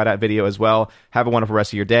month's shout-out video as well. Have a wonderful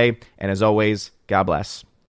rest of your day, and as always, God bless.